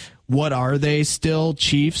the what are they still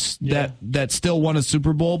Chiefs that still won a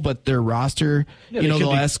Super Bowl but their roster, the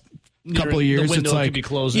last couple of years, it's like,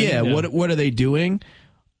 what are they doing?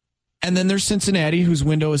 And then there's Cincinnati, whose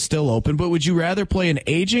window is still open. But would you rather play an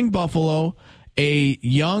aging Buffalo, a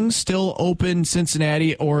young, still open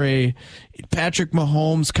Cincinnati, or a Patrick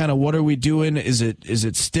Mahomes kind of what are we doing? Is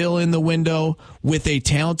it still in the window with a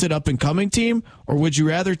talented up-and-coming team? Or would you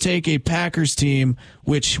rather take a Packers team,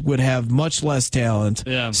 which would have much less talent,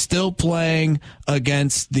 still playing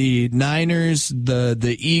against the Niners,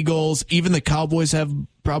 the Eagles, even the Cowboys have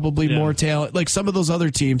probably more talent, like some of those other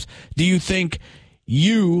teams. Do you think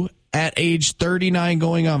you, at age 39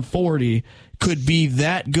 going on 40, could be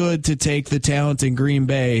that good to take the talent in Green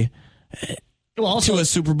Bay to a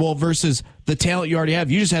Super Bowl versus the talent you already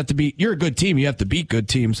have? You just have to you're a good team. You have to beat good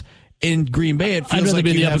teams. In Green Bay, it feels like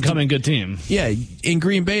be the up-and-coming good team. Yeah, in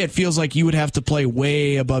Green Bay, it feels like you would have to play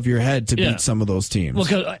way above your head to beat some of those teams.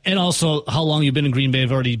 Well, and also how long you've been in Green Bay,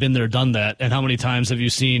 have already been there, done that, and how many times have you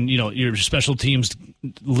seen your special teams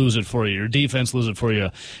lose it for you, your defense lose it for you,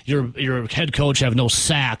 your head coach have no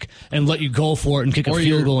sack and let you go for it and kick a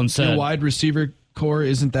field goal instead. Your wide receiver core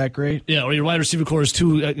isn't that great. Yeah, or your wide receiver core is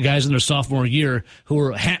 2 guys in their sophomore year who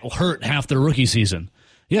were hurt half their rookie season.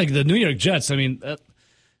 Yeah, the New York Jets, I mean...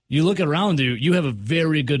 you look around you have a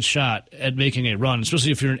very good shot at making a run,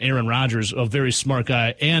 especially if you're an Aaron Rodgers, a very smart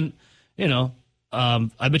guy. And,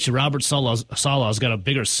 I bet you Robert Saleh's got a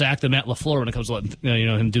bigger sack than Matt LaFleur when it comes to letting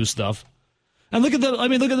him do stuff. And look at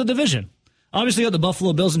the division. Obviously, you got the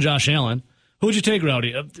Buffalo Bills and Josh Allen. Who would you take,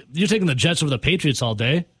 Rowdy? You're taking the Jets over the Patriots all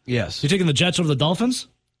day? Yes. You're taking the Jets over the Dolphins?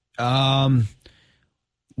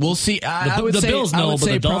 We'll see. I would say Bills, no, but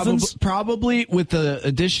the Dolphins? Probably with the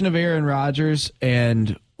addition of Aaron Rodgers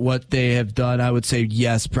and what they have done, I would say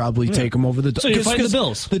yes, probably take them over the Dolphins. So you're fighting the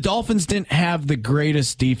Bills. The Dolphins didn't have the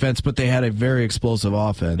greatest defense, but they had a very explosive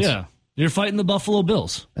offense. Yeah. You're fighting the Buffalo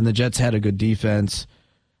Bills. And the Jets had a good defense.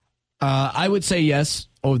 I would say yes,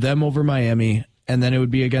 them over Miami, and then it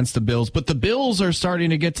would be against the Bills. But the Bills are starting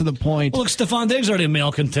to get to the point. Look, Stephon Diggs already a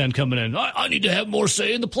malcontent coming in. I need to have more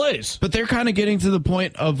say in the plays. But they're kind of getting to the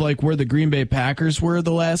point of like where the Green Bay Packers were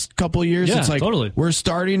the last couple of years. Yeah, it's like totally. We're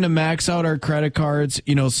starting to max out our credit cards.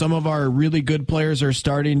 Some of our really good players are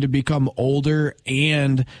starting to become older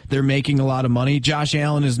and they're making a lot of money. Josh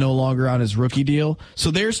Allen is no longer on his rookie deal. So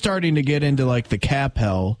they're starting to get into like the cap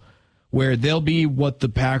hell, where they'll be what the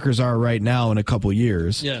Packers are right now in a couple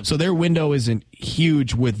years. Yeah. So their window isn't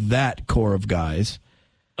huge with that core of guys.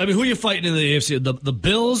 I mean, who are you fighting in the AFC? The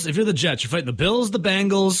Bills, if you're the Jets, you're fighting the Bills, the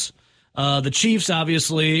Bengals, the Chiefs,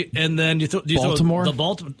 obviously, and then you throw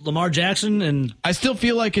Lamar Jackson. And I still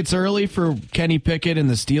feel like it's early for Kenny Pickett and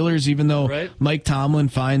the Steelers, even though Mike Tomlin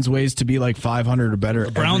finds ways to be like 500 or better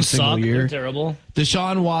the Browns every single suck. year. They're terrible.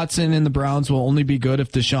 Deshaun Watson and the Browns will only be good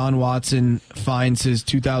if Deshaun Watson finds his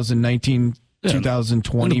 2019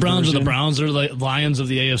 2020 And the Browns version. are the Browns. They're like Lions of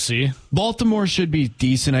the AFC. Baltimore should be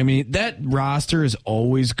decent. I mean, that roster is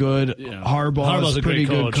always good. Yeah. Harbaugh is Harbaugh's a pretty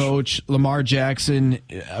good coach. Lamar Jackson,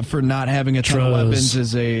 for not having a ton of weapons,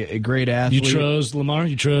 is a great athlete. You chose Lamar?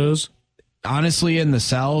 You chose? Honestly, in the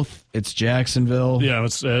South, it's Jacksonville. Yeah,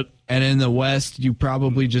 that's it. And in the West, you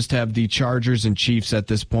probably just have the Chargers and Chiefs at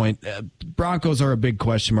this point. Broncos are a big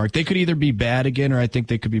question mark. They could either be bad again, or I think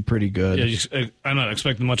they could be pretty good. Yeah, I'm not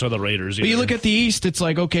expecting much of the Raiders either. But you look at the East, it's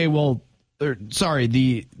like, okay, well, the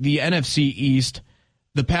NFC East,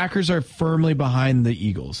 the Packers are firmly behind the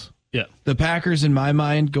Eagles. Yeah. The Packers, in my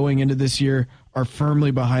mind, going into this year, are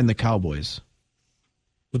firmly behind the Cowboys.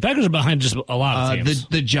 The Packers are behind just a lot of teams.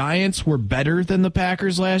 The Giants were better than the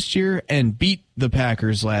Packers last year and beat the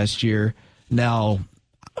Packers last year. Now,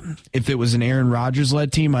 if it was an Aaron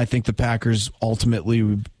Rodgers-led team, I think the Packers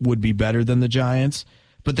ultimately would be better than the Giants.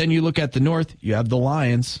 But then you look at the North, you have the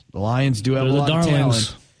Lions. The Lions do have a lot of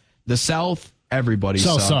talent. The South, everybody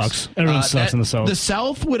South sucks. Everyone sucks in the South. The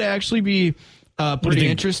South would actually be pretty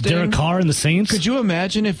interesting. Derek Carr and the Saints? Could you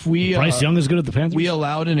imagine if we... Bryce Young is good at the Panthers? We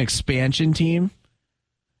allowed an expansion team,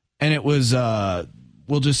 and it was...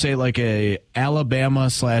 we'll just say like a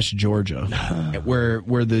Alabama/Georgia,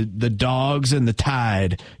 where the Dogs and the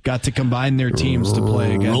Tide got to combine their teams to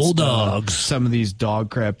play against some of these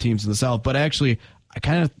dog crap teams in the South. But actually, I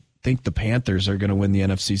kind of think the Panthers are going to win the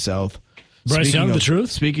NFC South. Bryce Young, the truth?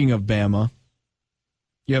 Speaking of Bama,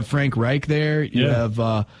 you have Frank Reich there. You have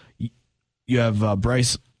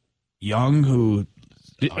Bryce Young, who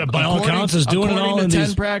by all accounts is doing it all in 10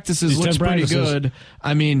 these practices. Looks pretty good.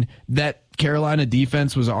 I mean, that Carolina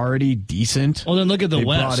defense was already decent. Well, then look at the They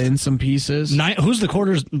West. brought in some pieces. Who's the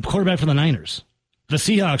quarterback for the Niners? The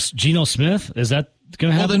Seahawks, Geno Smith? Is that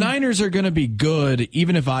going to happen? Well, the Niners are going to be good,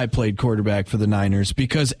 even if I played quarterback for the Niners,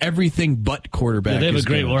 because everything but quarterback they have is a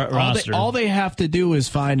great good. roster. All they have to do is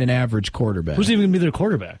find an average quarterback. Who's even going to be their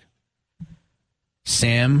quarterback?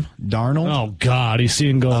 Sam Darnold. Oh God, he's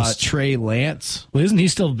seeing ghosts. Trey Lance. Well, isn't he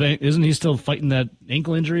still fighting that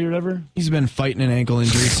ankle injury or whatever? He's been fighting an ankle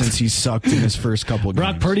injury since he sucked in his first couple of games.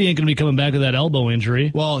 Brock Purdy ain't going to be coming back with that elbow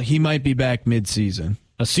injury. Well, he might be back mid-season.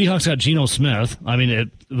 The Seahawks got Geno Smith. I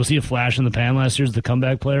mean, was he a flash in the pan last year as the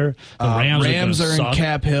comeback player? The Rams are in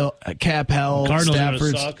cap hell. Cardinals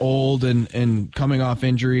Stafford's old and coming off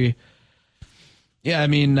injury. Yeah, I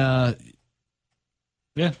mean, yeah.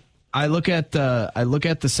 I look at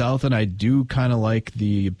the South, and I do kind of like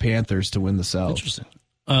the Panthers to win the South. Interesting.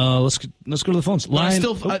 Let's go to the phones.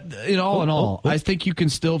 In all, I think you can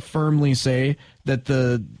still firmly say that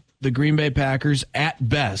the Green Bay Packers, at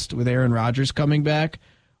best, with Aaron Rodgers coming back,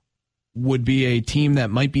 would be a team that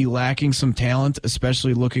might be lacking some talent,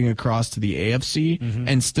 especially looking across to the AFC,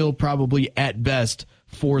 and still probably at best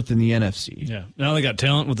fourth in the NFC. Yeah, now they got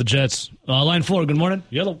talent with the Jets. Line 4. Good morning.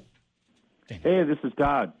 Yellow. Hey, this is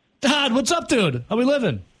Todd. Todd, what's up, dude? How we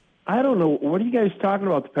living? I don't know. What are you guys talking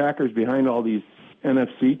about the Packers behind all these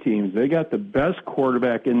NFC teams? They got the best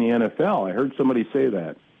quarterback in the NFL. I heard somebody say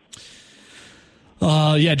that.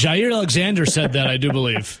 Yeah, Jair Alexander said that, I do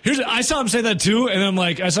believe. I saw him say that too, and I'm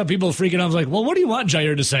like, I saw people freaking out. I was like, well, what do you want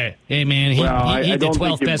Jair to say? Hey, man, I the don't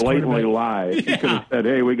 12th think best you blatantly quarterback. lie. He could have said,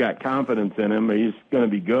 hey, we got confidence in him. He's going to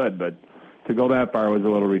be good, but to go that far was a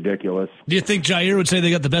little ridiculous. Do you think Jair would say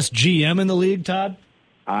they got the best GM in the league, Todd?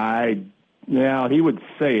 He would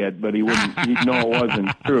say it, but he wouldn't. He'd know it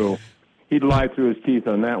wasn't true. He'd lie through his teeth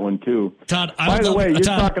on that one too. Todd, by the way, you're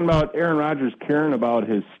talking about Aaron Rodgers caring about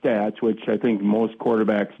his stats, which I think most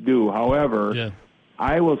quarterbacks do. However,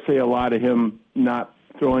 I will say a lot of him not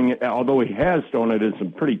throwing it, although he has thrown it in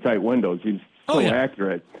some pretty tight windows. He's so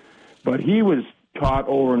accurate. But he was taught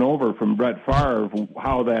over and over from Brett Favre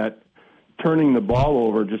how that turning the ball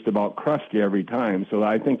over just about crushed you every time. So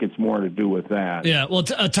I think it's more to do with that. Yeah, well,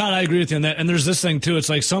 Todd, I agree with you on that. And there's this thing, too. It's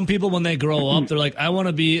like some people, when they grow up, they're like, I want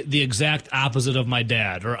to be the exact opposite of my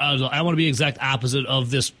dad, or I want to be the exact opposite of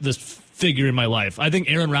this figure in my life. I think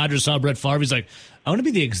Aaron Rodgers saw Brett Favre. He's like, I want to be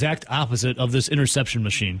the exact opposite of this interception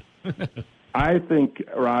machine. I think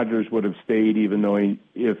Rodgers would have stayed even though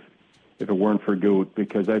if it weren't for Goot,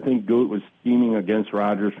 because I think Goot was scheming against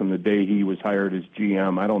Rodgers from the day he was hired as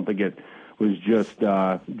GM. I don't think it was just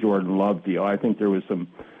Jordan Love deal. I think there was some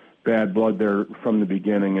bad blood there from the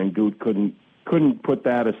beginning, and Goot couldn't put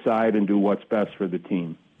that aside and do what's best for the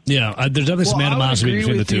team. Yeah, there's definitely some animosity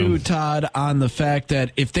between the two. I agree with you, Todd, on the fact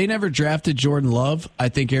that if they never drafted Jordan Love, I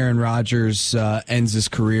think Aaron Rodgers ends his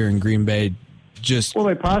career in Green Bay. Well,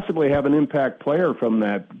 they possibly have an impact player from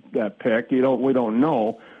that pick. We don't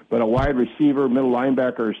know, but a wide receiver, middle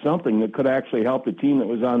linebacker, or something that could actually help the team that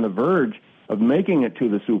was on the verge of making it to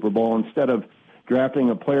the Super Bowl instead of drafting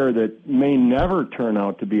a player that may never turn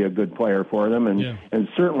out to be a good player for them, and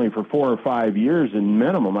certainly for 4 or 5 years in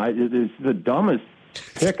minimum. It's the dumbest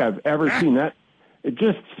pick I've ever seen. It's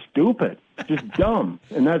just stupid, just dumb,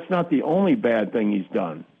 and that's not the only bad thing he's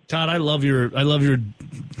done. Todd, I love your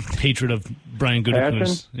hatred of Brian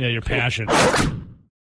Gutekunst. Yeah, your passion.